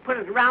 Maybe she put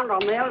it around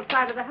on the other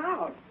side of the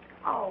house.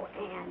 Oh,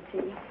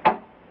 Auntie.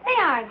 They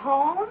aren't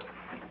home.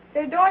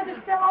 Their doors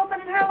are still open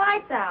and her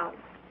light's out.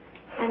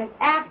 And it's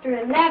after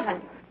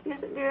 11. Yes,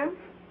 it do.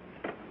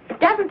 It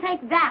doesn't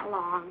take that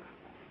long.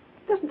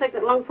 It doesn't take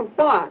that long for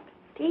what?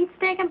 To eat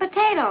steak and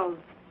potatoes.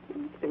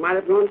 They might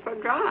have gone for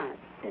a drive.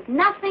 There's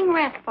nothing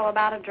restful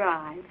about a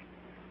drive.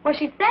 Well,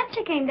 she said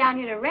she came down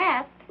here to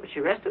rest. Well, she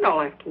rested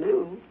all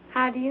afternoon.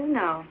 How do you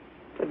know?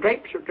 The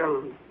drapes are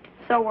drawn.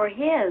 So were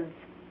his.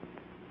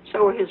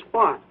 So were his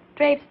what?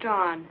 Drapes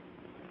drawn.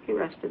 He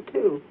rested,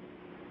 too.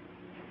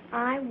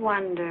 I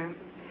wonder.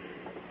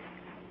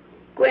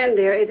 Gwen,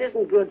 dear, it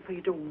isn't good for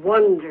you to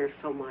wonder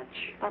so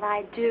much. But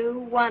I do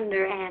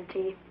wonder,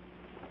 Auntie.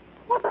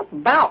 What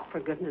about, for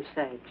goodness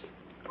sakes?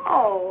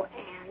 Oh,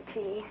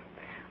 Auntie.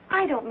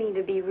 I don't mean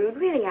to be rude.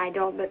 Really, I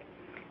don't, but...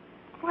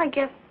 Well, I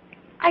guess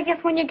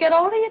when you get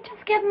older, you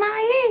just get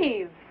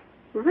naive.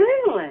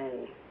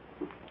 Really?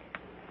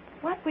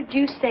 What would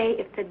you say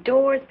if the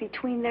doors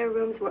between their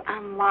rooms were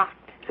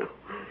unlocked? Oh,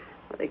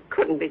 well, they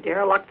couldn't be,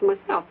 dear. I locked them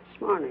myself this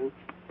morning.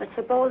 But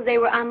suppose they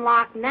were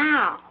unlocked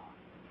now.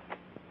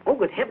 Oh,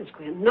 good heavens,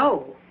 Gwen,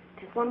 no.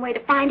 There's one way to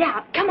find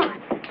out. Come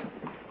on.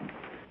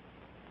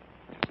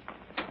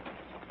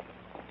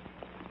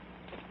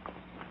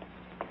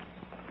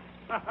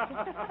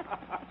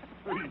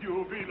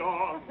 You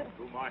belong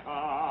to my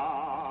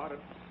heart,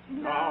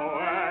 now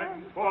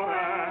and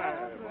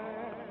forever.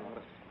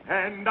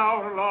 And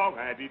our love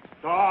had its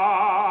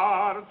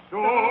start so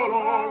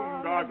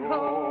long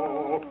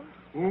ago.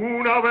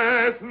 Una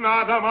vez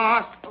nada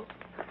más.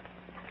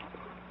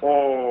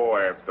 Oh,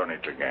 I've done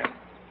it again.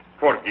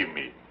 Forgive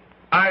me.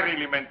 I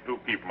really meant to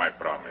keep my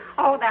promise.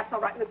 Oh, that's all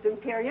right, Mr.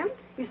 Imperium.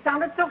 You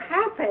sounded so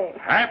happy.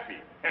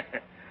 Happy?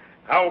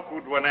 How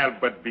could one help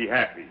but be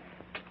happy?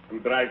 To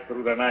drive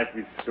through the night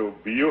with so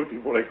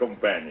beautiful a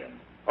companion.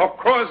 Of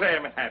course I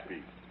am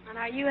happy. And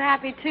are you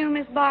happy too,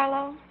 Miss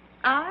Barlow?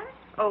 I?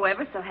 Oh,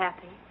 ever so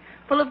happy.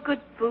 Full of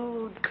good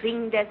food,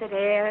 clean desert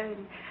air,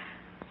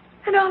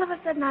 and all of a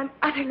sudden I'm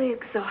utterly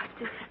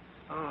exhausted.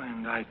 Oh,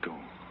 and I too.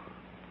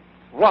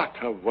 What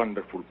a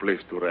wonderful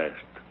place to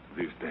rest,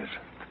 this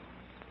desert.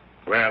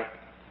 Well,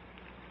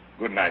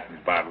 good night,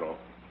 Miss Barlow.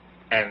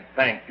 And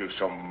thank you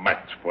so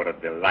much for a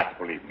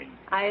delightful evening.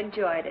 I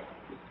enjoyed it.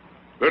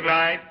 Good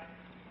night,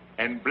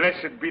 and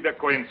blessed be the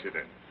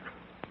coincidence.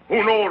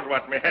 Who knows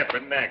what may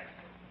happen next?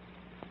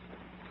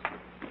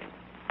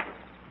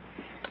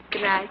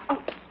 Good night. Oh,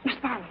 Miss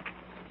Barlow.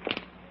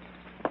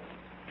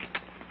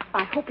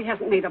 I hope he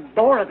hasn't made a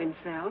bore of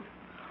himself.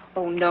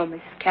 Oh, no,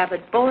 Mrs.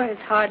 Cabot. Bore is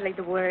hardly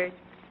the word.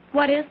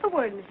 What is the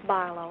word, Miss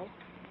Barlow?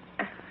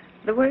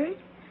 The word?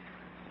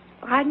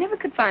 Well, I never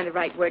could find the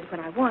right word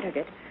when I wanted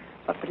it.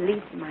 But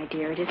believe me, my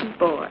dear, it isn't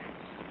bore.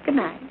 Good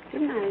night.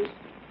 Good night.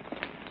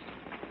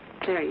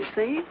 There, you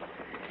see?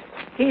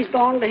 He's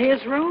gone to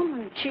his room,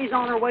 and she's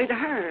on her way to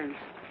hers.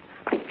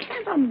 I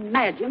can't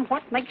imagine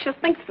what makes you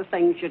think the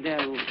things you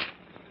do.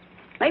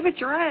 Maybe it's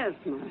your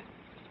asthma.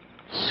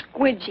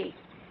 Squidgy.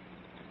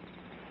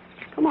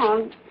 Come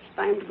on. It's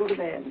time to go to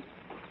bed.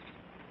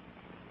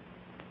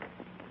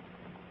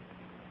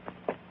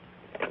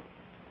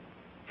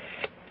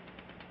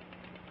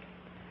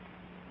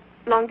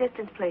 Long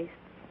distance, please.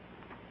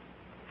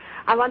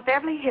 I want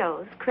Beverly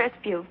Hills,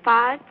 Crestview,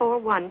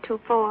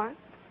 54124.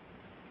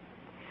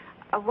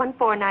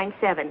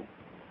 1497.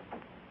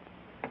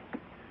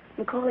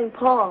 I'm calling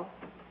Paul.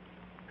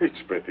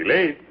 It's pretty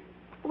late.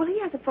 Well, he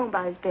has a phone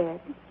by his bed.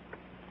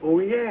 Oh,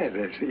 yeah,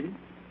 does he?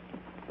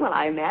 Well,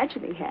 I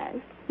imagine he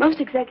has. Most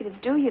executives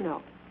do, you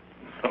know.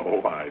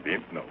 Oh, I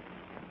didn't know.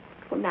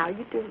 Well, now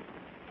you do.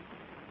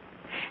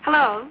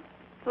 Hello?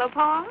 Hello,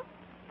 Paul?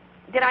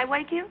 Did I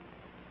wake you?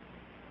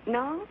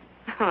 No?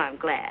 Oh, I'm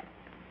glad.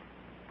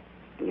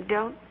 You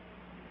don't?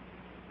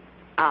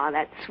 Oh,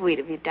 that's sweet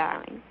of you,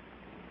 darling.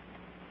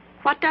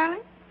 What,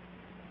 darling?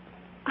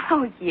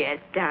 Oh, yes,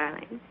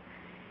 darling.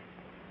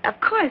 Of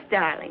course,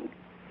 darling.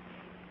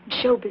 In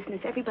show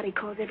business, everybody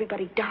calls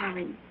everybody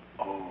darling.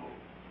 Oh.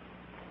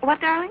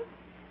 What, darling?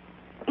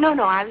 No,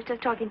 I was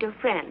just talking to a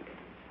friend.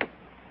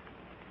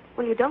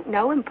 Well, you don't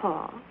know him,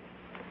 Paul.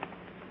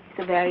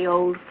 He's a very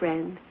old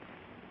friend.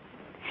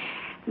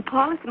 And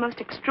Paul is the most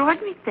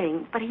extraordinary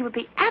thing, but he would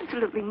be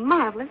absolutely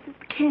marvelous as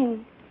the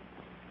king.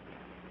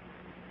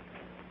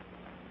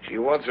 She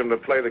wants him to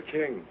play the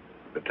king.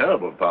 The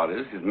terrible part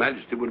is His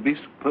Majesty would be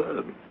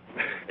superb.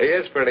 He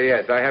is pretty,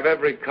 yes. I have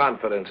every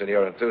confidence in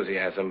your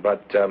enthusiasm,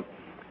 but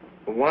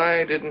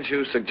why didn't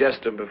you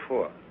suggest him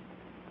before?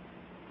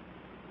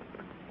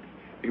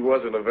 He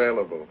wasn't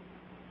available.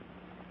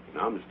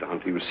 Now, Mr.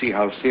 Hunt, you see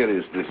how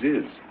serious this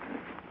is.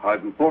 How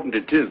important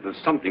it is that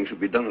something should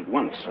be done at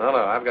once. No,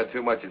 I've got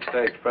too much at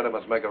stake. Freda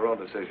must make her own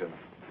decision.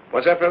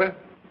 What's that, Freda?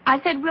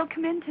 I said we'll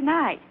come in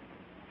tonight.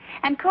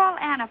 And call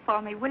Anna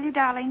for me, will you,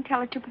 darling?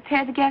 Tell her to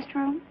prepare the guest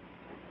room.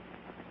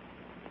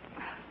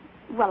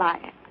 Well,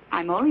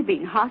 I'm only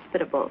being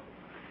hospitable.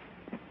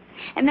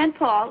 And then,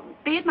 Paul,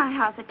 be at my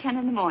house at 10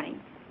 in the morning.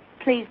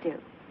 Please do.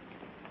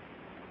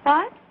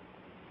 What?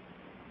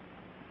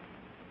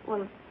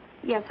 Well,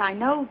 yes, I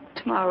know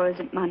tomorrow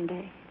isn't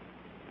Monday.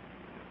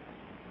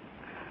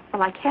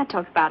 Well, I can't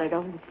talk about it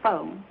over the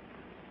phone.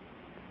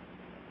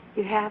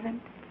 You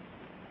haven't?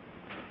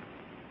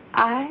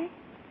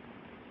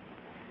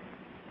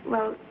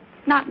 Well,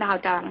 not now,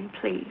 darling,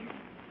 please.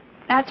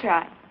 That's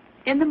right.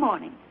 In the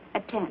morning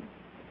at 10.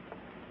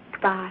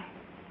 Goodbye.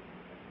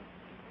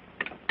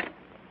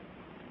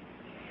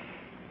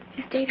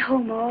 He stayed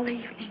home all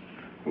evening.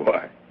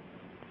 Why?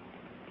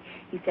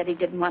 He said he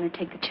didn't want to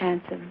take the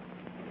chance of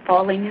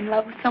falling in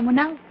love with someone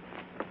else.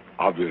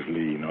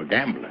 Obviously, no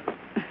gambler.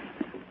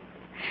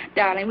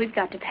 Darling, we've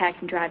got to pack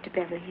and drive to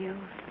Beverly Hills.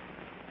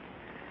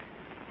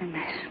 And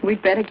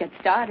we'd better get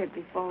started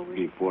before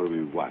we... Before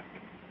we what?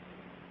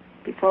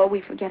 Before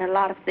we forget a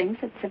lot of things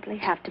that simply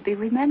have to be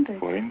remembered.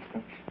 For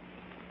instance?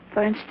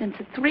 For instance,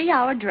 a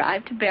 3-hour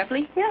drive to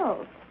Beverly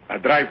Hills. A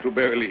drive to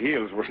Beverly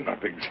Hills was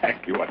not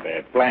exactly what they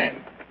had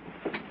planned.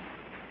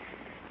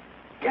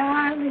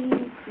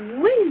 Darling,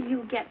 will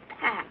you get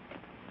packed?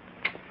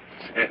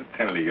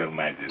 Certainly, Your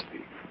Majesty.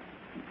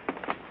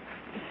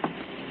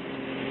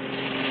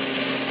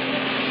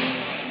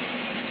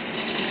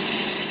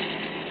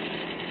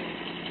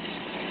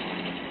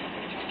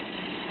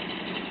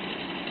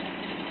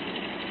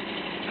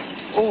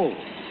 Oh,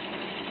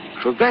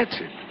 so that's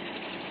it.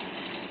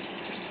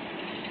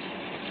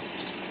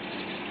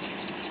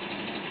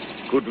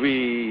 Could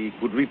we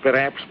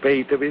perhaps pay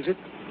it a visit?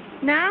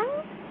 Now?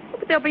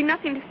 But there'll be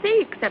nothing to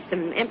see except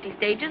some empty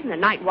stages and a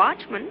night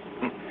watchman.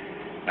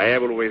 I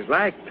have always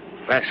liked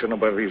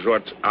fashionable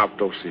resorts out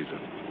of season.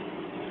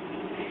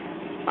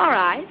 All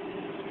right.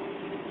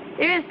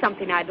 There is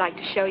something I'd like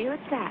to show you.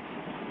 It's that.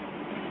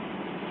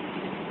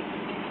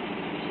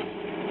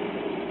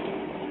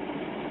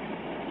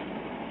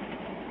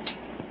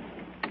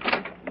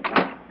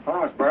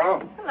 Hello, Miss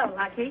Barlow. Hello,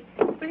 Lucky.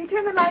 Will you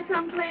turn the lights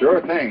on, please?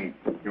 Sure thing.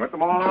 You want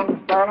them all on,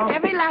 Miss Barlow?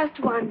 Every last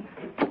one.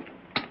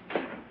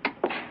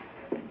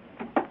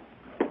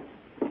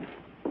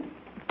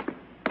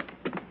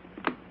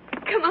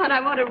 Come on,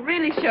 I want to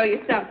really show you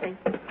something.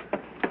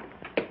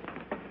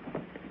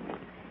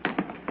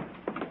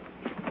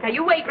 Now,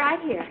 you wait right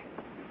here.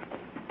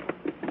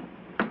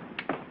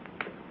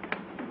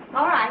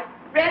 All right.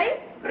 Ready?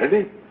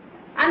 Ready?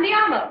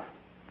 Andiamo.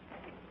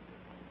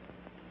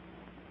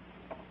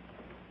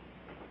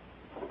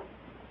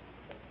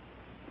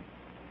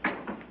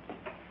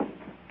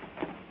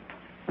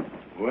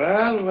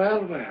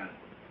 Well.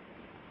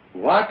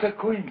 What a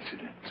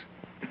coincidence.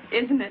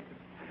 Isn't it?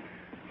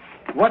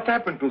 What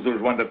happened to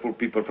those wonderful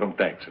people from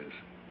Texas?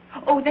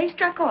 Oh, they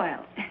struck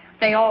oil.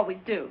 They always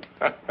do.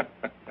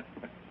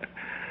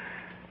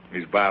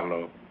 Miss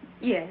Barlow,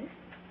 Yes.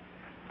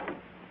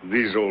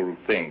 this whole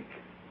thing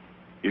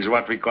is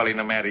what we call in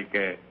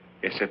America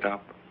a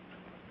setup.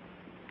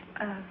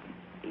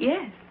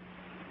 Yes.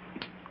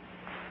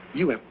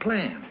 You have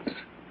plans.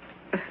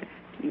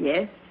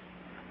 Yes.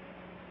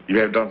 You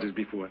have done this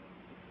before.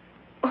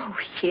 Oh,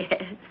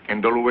 yes.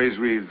 And always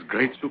with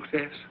great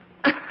success.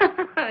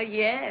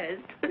 Yes.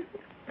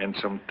 And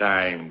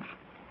sometimes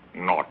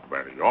not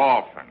very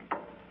often.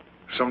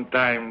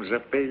 Sometimes a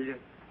failure.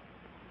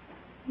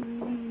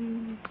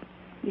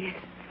 Yes.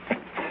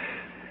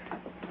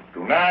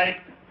 Tonight,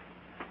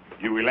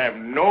 you will have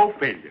no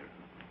failure.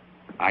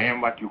 I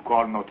am what you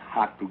call not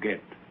hard to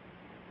get.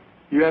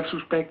 You have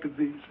suspected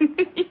this?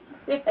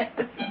 Yes.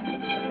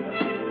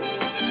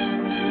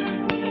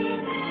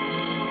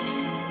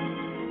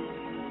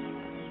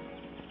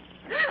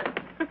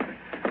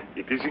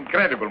 It is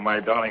incredible, my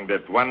darling,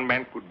 that one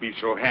man could be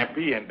so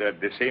happy and at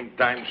the same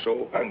time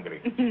so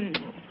hungry.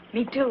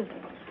 Me too.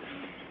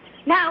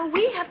 Now,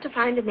 we have to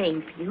find a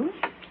name for you.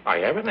 I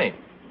have a name.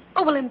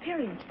 Oh, well,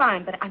 Imperium's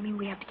fine, but I mean,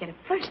 we have to get a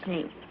first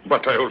name.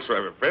 But I also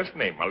have a first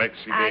name,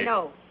 Alexei. I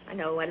know.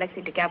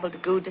 Alexei de Gabble de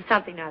Good or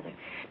something or other.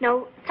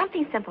 No,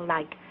 something simple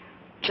like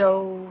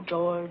Joe,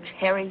 George,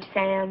 Harry,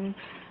 Sam,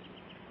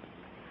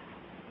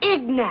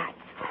 Ignat.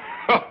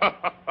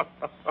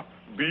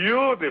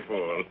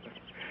 Beautiful.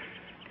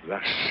 The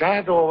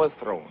Shadow of a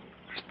Throne,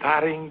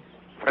 starring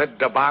Fred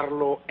de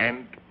Barlow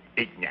and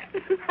Ignat.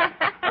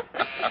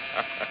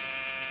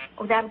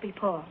 Oh, that'll be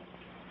Paul.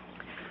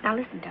 Now,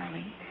 listen,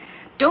 darling.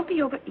 Don't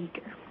be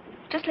overeager.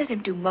 Just let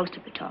him do most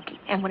of the talking.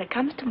 And when it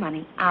comes to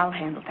money, I'll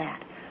handle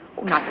that.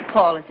 Oh, not that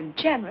Paul isn't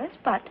generous,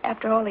 but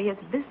after all, he is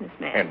a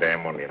businessman. And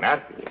I'm only an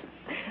artist.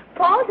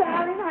 Paul,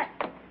 darling,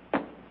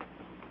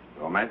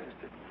 Your Majesty.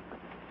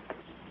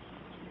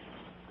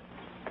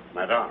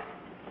 Madame,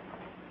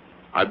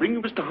 I bring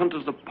you Mr.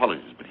 Hunter's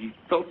apologies, but he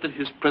felt that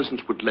his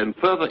presence would lend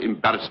further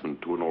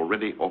embarrassment to an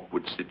already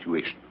awkward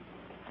situation.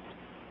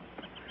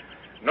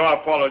 No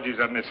apologies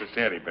are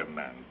necessary,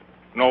 Bernard.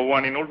 No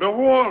one in all the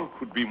world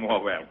could be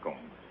more welcome.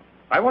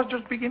 I was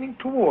just beginning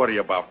to worry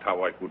about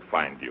how I could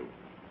find you.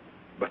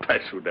 But I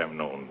should have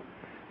known.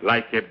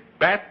 Like a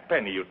bad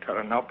penny, you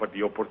turn up at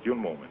the opportune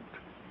moment.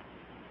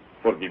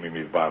 Forgive me,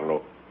 Miss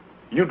Barlow.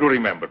 You do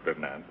remember,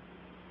 Bernard.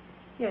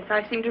 Yes,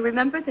 I seem to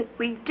remember that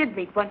we did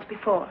meet once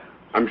before.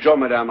 I'm sure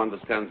Madame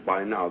understands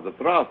by now that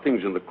there are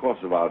things in the course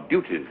of our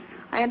duties.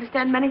 I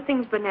understand many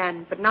things,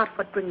 Bernard, but not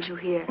what brings you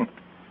here.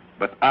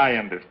 But I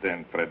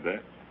understand,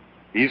 Fred.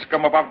 He's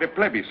come about the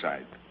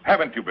plebiscite.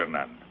 Haven't you,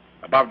 Bernard?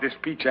 About the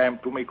speech I am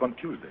to make on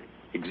Tuesday.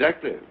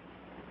 Exactly.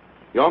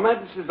 Your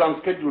Majesty's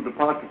unscheduled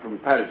departure from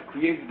Paris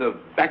created a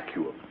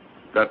vacuum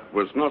that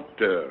was not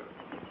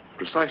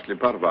precisely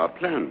part of our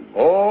plan.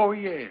 Oh,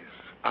 yes,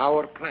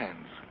 our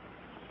plans.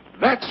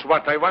 That's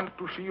what I want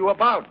to see you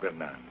about,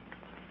 Bernard.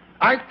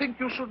 I think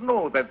you should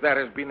know that there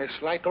has been a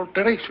slight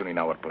alteration in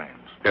our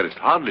plans. There is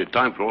hardly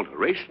time for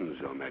alterations,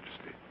 Your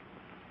Majesty.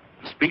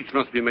 The speech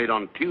must be made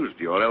on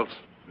Tuesday, or else...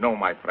 No,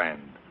 my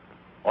friend.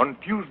 On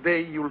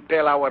Tuesday, you'll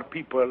tell our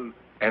people,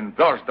 and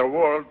thus the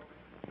world,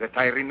 that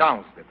I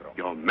renounce the throne.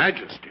 Your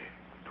Majesty.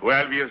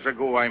 12 years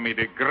ago, I made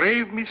a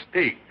grave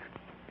mistake,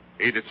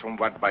 aided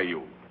somewhat by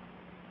you.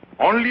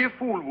 Only a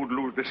fool would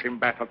lose the same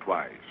battle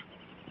twice.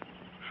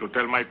 So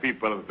tell my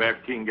people their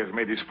king has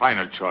made his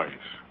final choice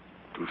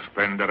to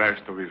spend the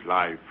rest of his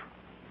life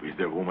with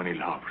the woman he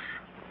loves.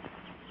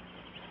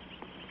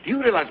 Do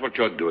you realize what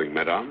you're doing,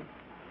 Madame?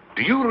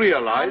 Do you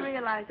realize... I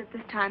realize at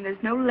this time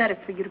there's no letter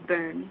for you to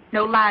burn,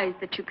 no lies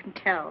that you can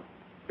tell.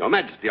 Your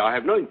Majesty, I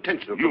have no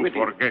intention of You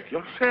forget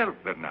yourself,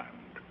 Bernard.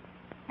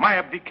 My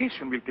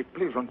abdication will take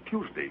place on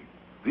Tuesday.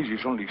 This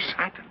is only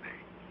Saturday.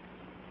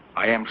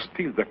 I am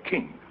still the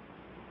king.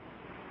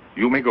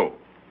 You may go.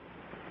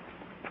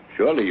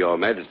 Surely Your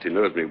Majesty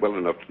knows me well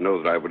enough to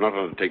know that I would not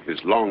undertake this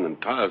long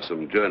and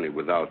tiresome journey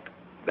without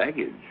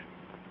baggage.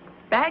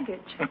 Baggage?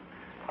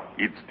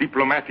 It's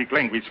diplomatic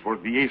language for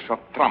the ace of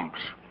trumps.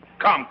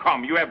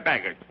 Come, you have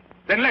baggage.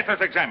 Then let us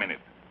examine it.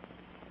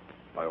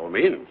 By all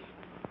means.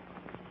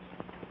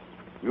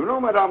 You know,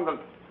 Madame, that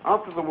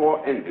after the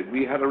war ended,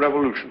 we had a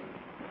revolution.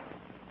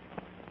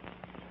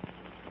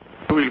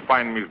 You will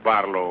find Miss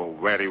Barlow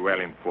very well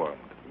informed.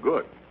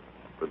 Good.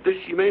 But this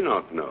she may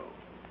not know.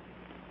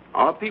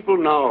 Our people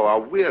now are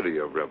weary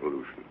of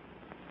revolution.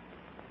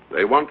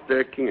 They want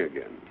their king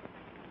again.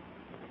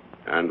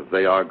 And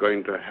they are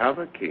going to have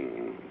a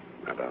king,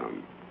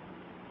 Madame.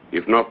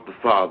 If not the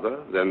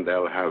father, then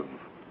they'll have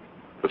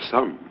the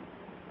son.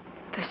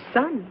 The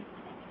son?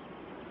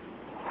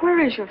 Where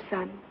is your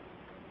son?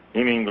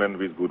 In England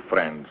with good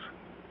friends,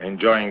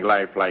 enjoying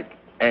life like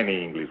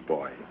any English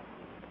boy.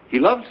 He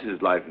loves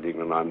his life in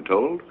England, I'm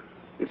told.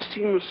 It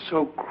seems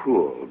so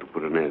cruel to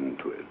put an end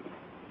to it.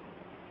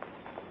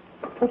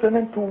 Put an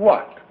end to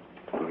what?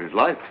 To his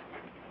life.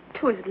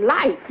 To his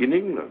life? In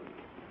England.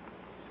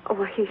 Oh,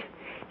 well,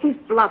 he's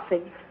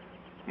bluffing.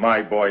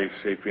 My boy is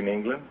safe in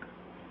England.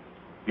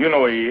 You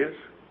know where he is.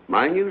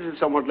 My news is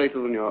somewhat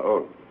later than your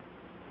own.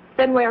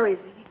 Then where is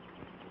he?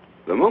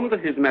 The moment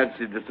that His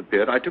Majesty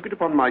disappeared, I took it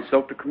upon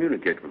myself to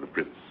communicate with the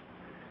Prince.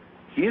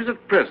 He is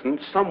at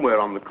present somewhere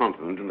on the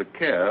continent in the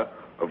care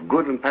of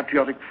good and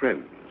patriotic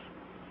friends.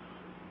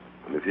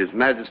 And if His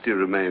Majesty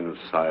remains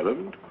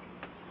silent,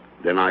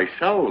 then I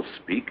shall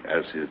speak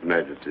as His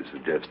Majesty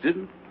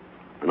suggested,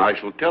 and I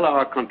shall tell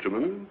our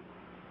countrymen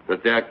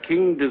that their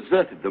king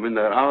deserted them in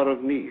their hour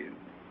of need,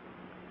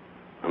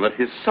 and that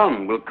his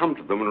son will come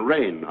to them and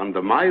reign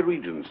under my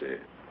regency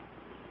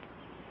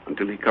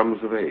until he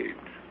comes of age.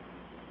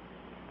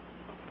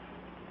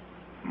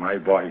 My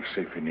boy is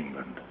safe in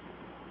England.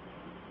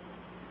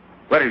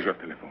 Where is your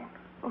telephone?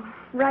 Oh,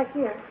 right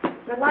here,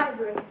 the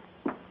library.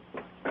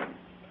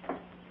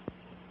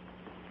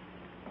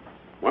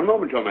 One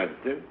moment, Your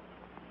Majesty.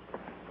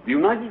 The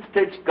United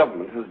States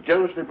government has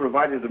generously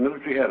provided a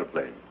military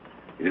airplane.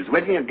 It is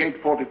waiting at Gate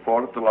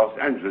 44 at the Los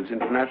Angeles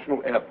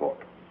International Airport.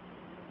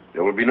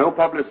 There will be no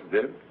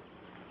publicity.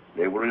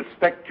 They will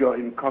respect your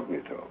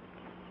incognito.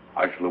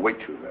 I shall await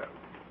you there.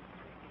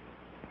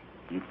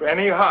 If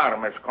any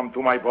harm has come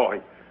to my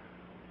boy,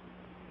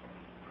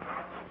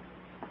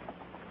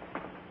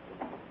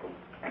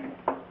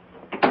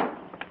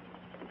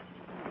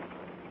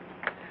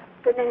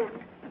 Fernand,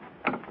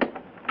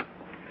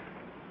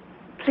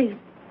 please,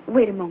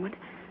 wait a moment.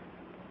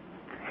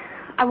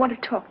 I want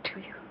to talk to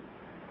you.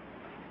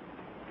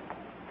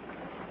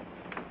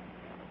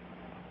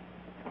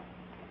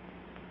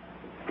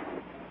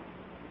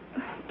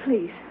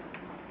 Please.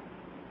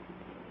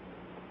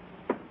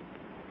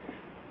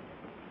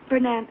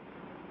 Fernand,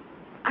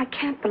 I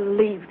can't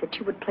believe that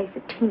you would place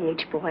a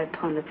teenage boy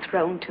upon the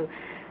throne to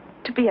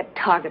be a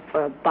target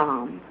for a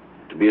bomb.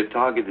 To be a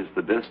target is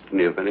the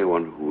destiny of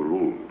anyone who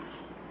rules.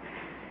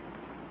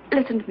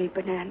 Listen to me,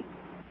 Fernand.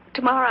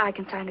 Tomorrow I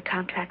can sign a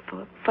contract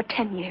for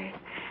 10 years.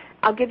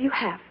 I'll give you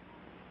half,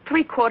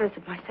 3/4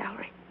 of my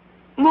salary.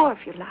 More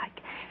if you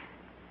like.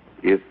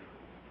 If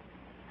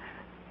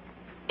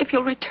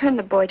you'll return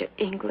the boy to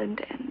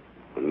England and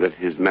let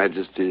His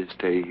Majesty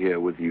stay here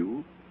with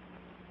you?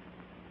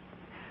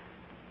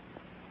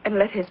 And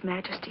let His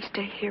Majesty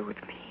stay here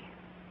with me.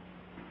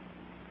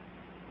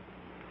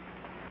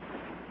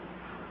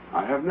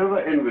 I have never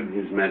envied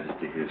His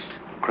Majesty his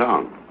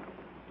crown.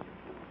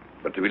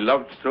 But to be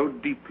loved so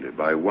deeply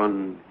by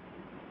one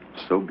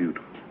so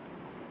beautiful,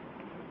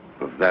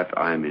 of that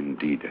I am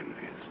indeed envious.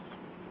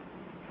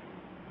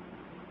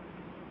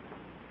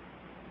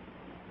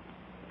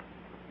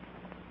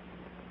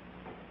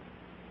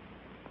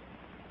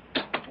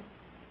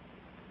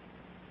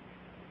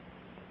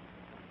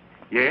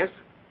 Yes?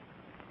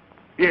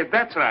 Yes,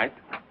 that's right.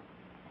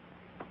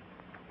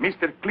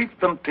 Mr.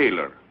 Clifton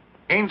Taylor,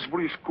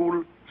 Ainsbury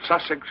School,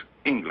 Sussex,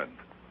 England.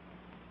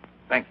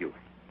 Thank you.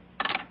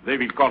 They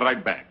will call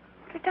right back.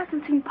 It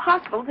doesn't seem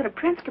possible that a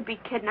prince could be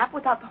kidnapped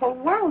without the whole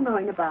world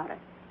knowing about it.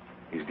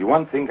 It's the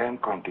one thing I'm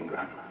counting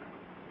on.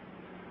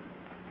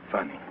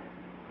 Funny.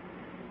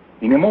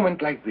 In a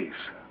moment like this,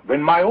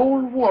 when my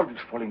whole world is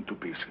falling to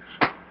pieces,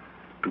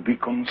 to be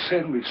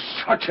concerned with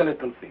such a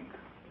little thing.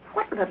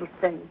 What little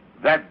thing?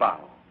 That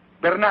bow.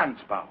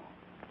 Bernard's bow.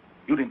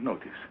 You didn't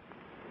notice.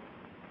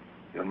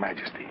 Your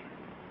Majesty.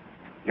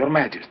 Your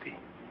Majesty.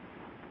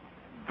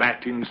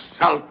 That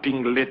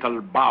insulting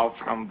little bow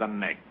from the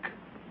neck.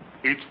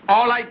 It's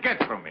all I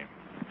get from him.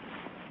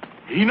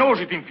 He knows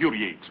it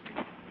infuriates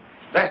me.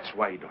 That's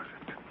why he does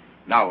it.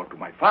 Now to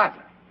my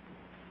father.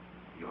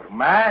 Your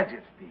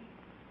Majesty.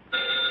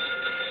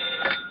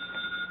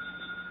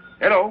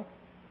 Hello?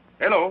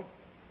 Hello?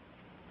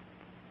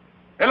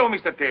 Hello,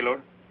 Mr.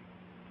 Taylor.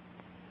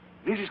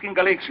 This is King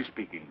Alexis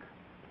speaking.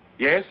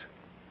 Yes?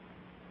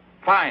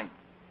 Fine.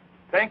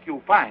 Thank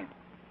you, fine.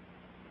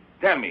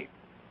 Tell me,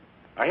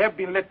 I have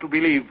been led to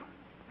believe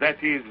there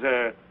is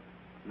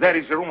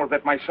a rumor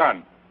that my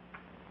son...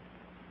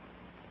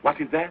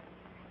 What is that?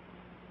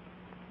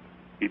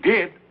 He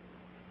did?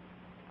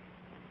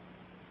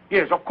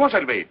 Yes, of course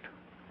I'll wait.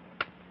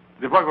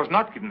 The boy was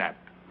not kidnapped.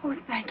 Oh,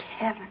 thank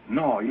heaven.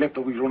 No, he left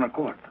of his own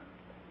accord.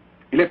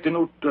 He left a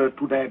note to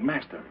the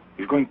headmaster.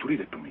 He's going to read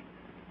it to me.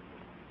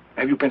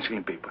 Have you pencil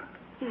and paper?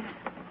 Yes.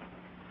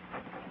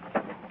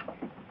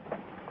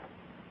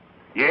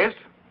 Yes?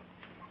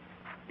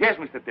 Yes,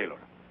 Mr. Taylor.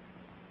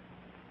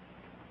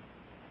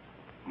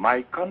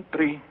 My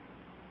country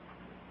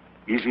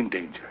is in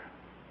danger.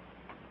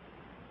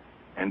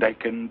 And I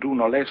can do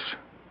no less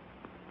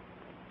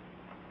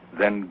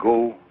than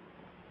go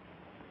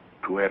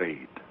to her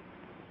aid.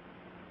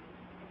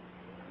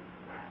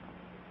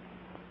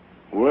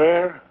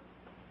 Were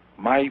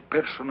my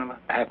personal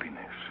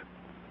happiness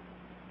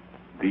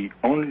the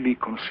only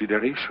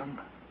consideration,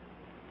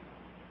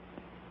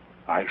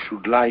 I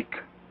should like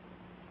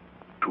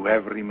to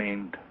have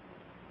remained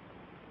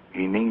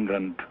in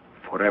England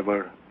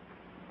forever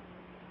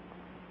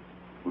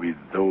with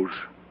those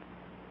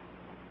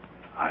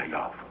I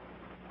love.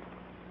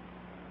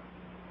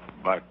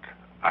 But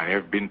I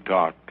have been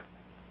taught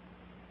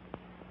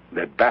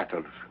that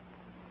battles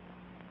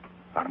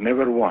are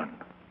never won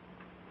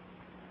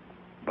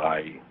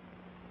by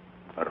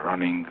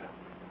running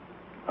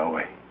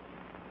away.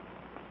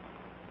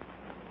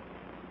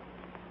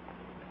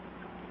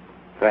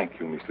 Thank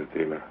you, Mr.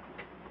 Taylor.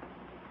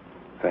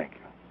 Thank you.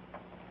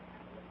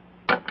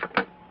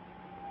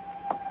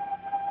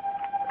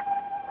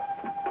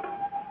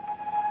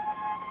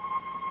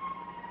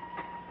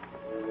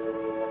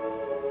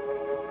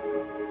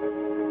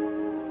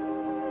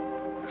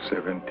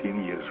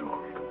 "17 years old.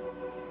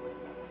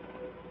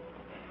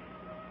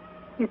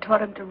 You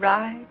taught him to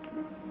ride.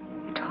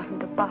 You taught him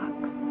to box.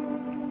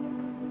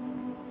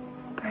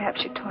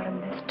 Perhaps you taught him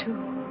this, too.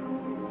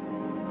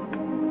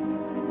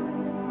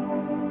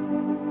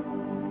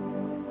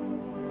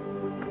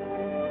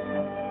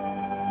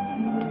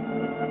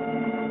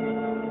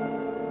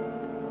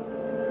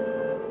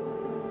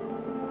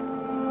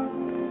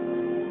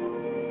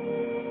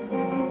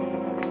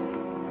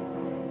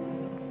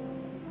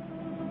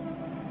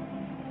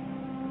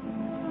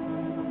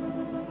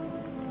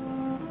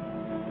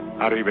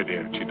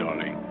 Arrivederci,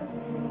 darling.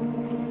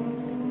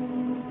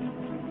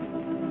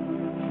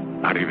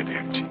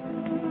 Arrivederci.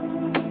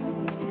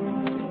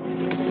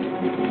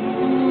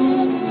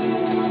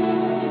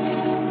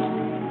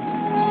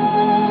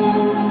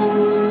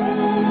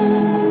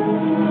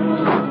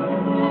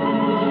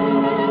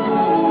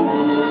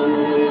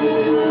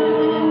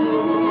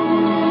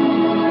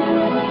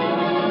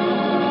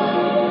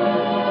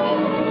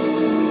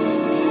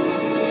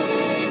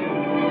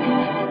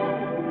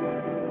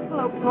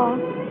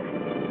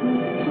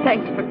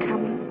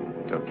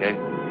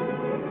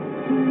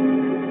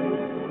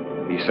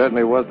 He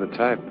certainly was the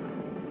type.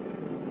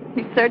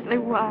 He certainly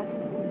was.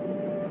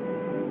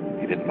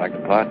 He didn't like the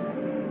part?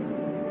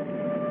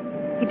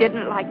 He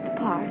didn't like the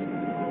part.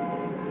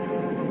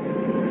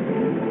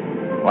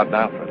 What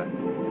now, Freda?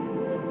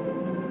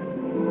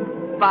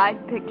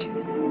 5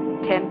 pictures,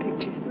 10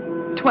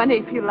 pictures, 20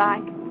 if you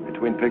like.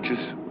 Between pictures?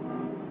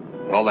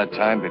 All that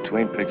time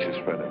between pictures,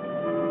 Freda.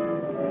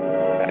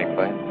 Any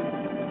plans?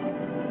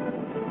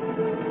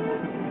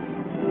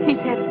 He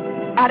said,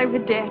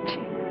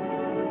 arrivederci.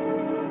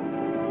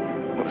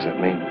 What does that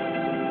mean?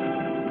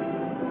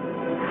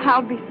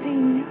 I'll be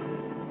seeing you.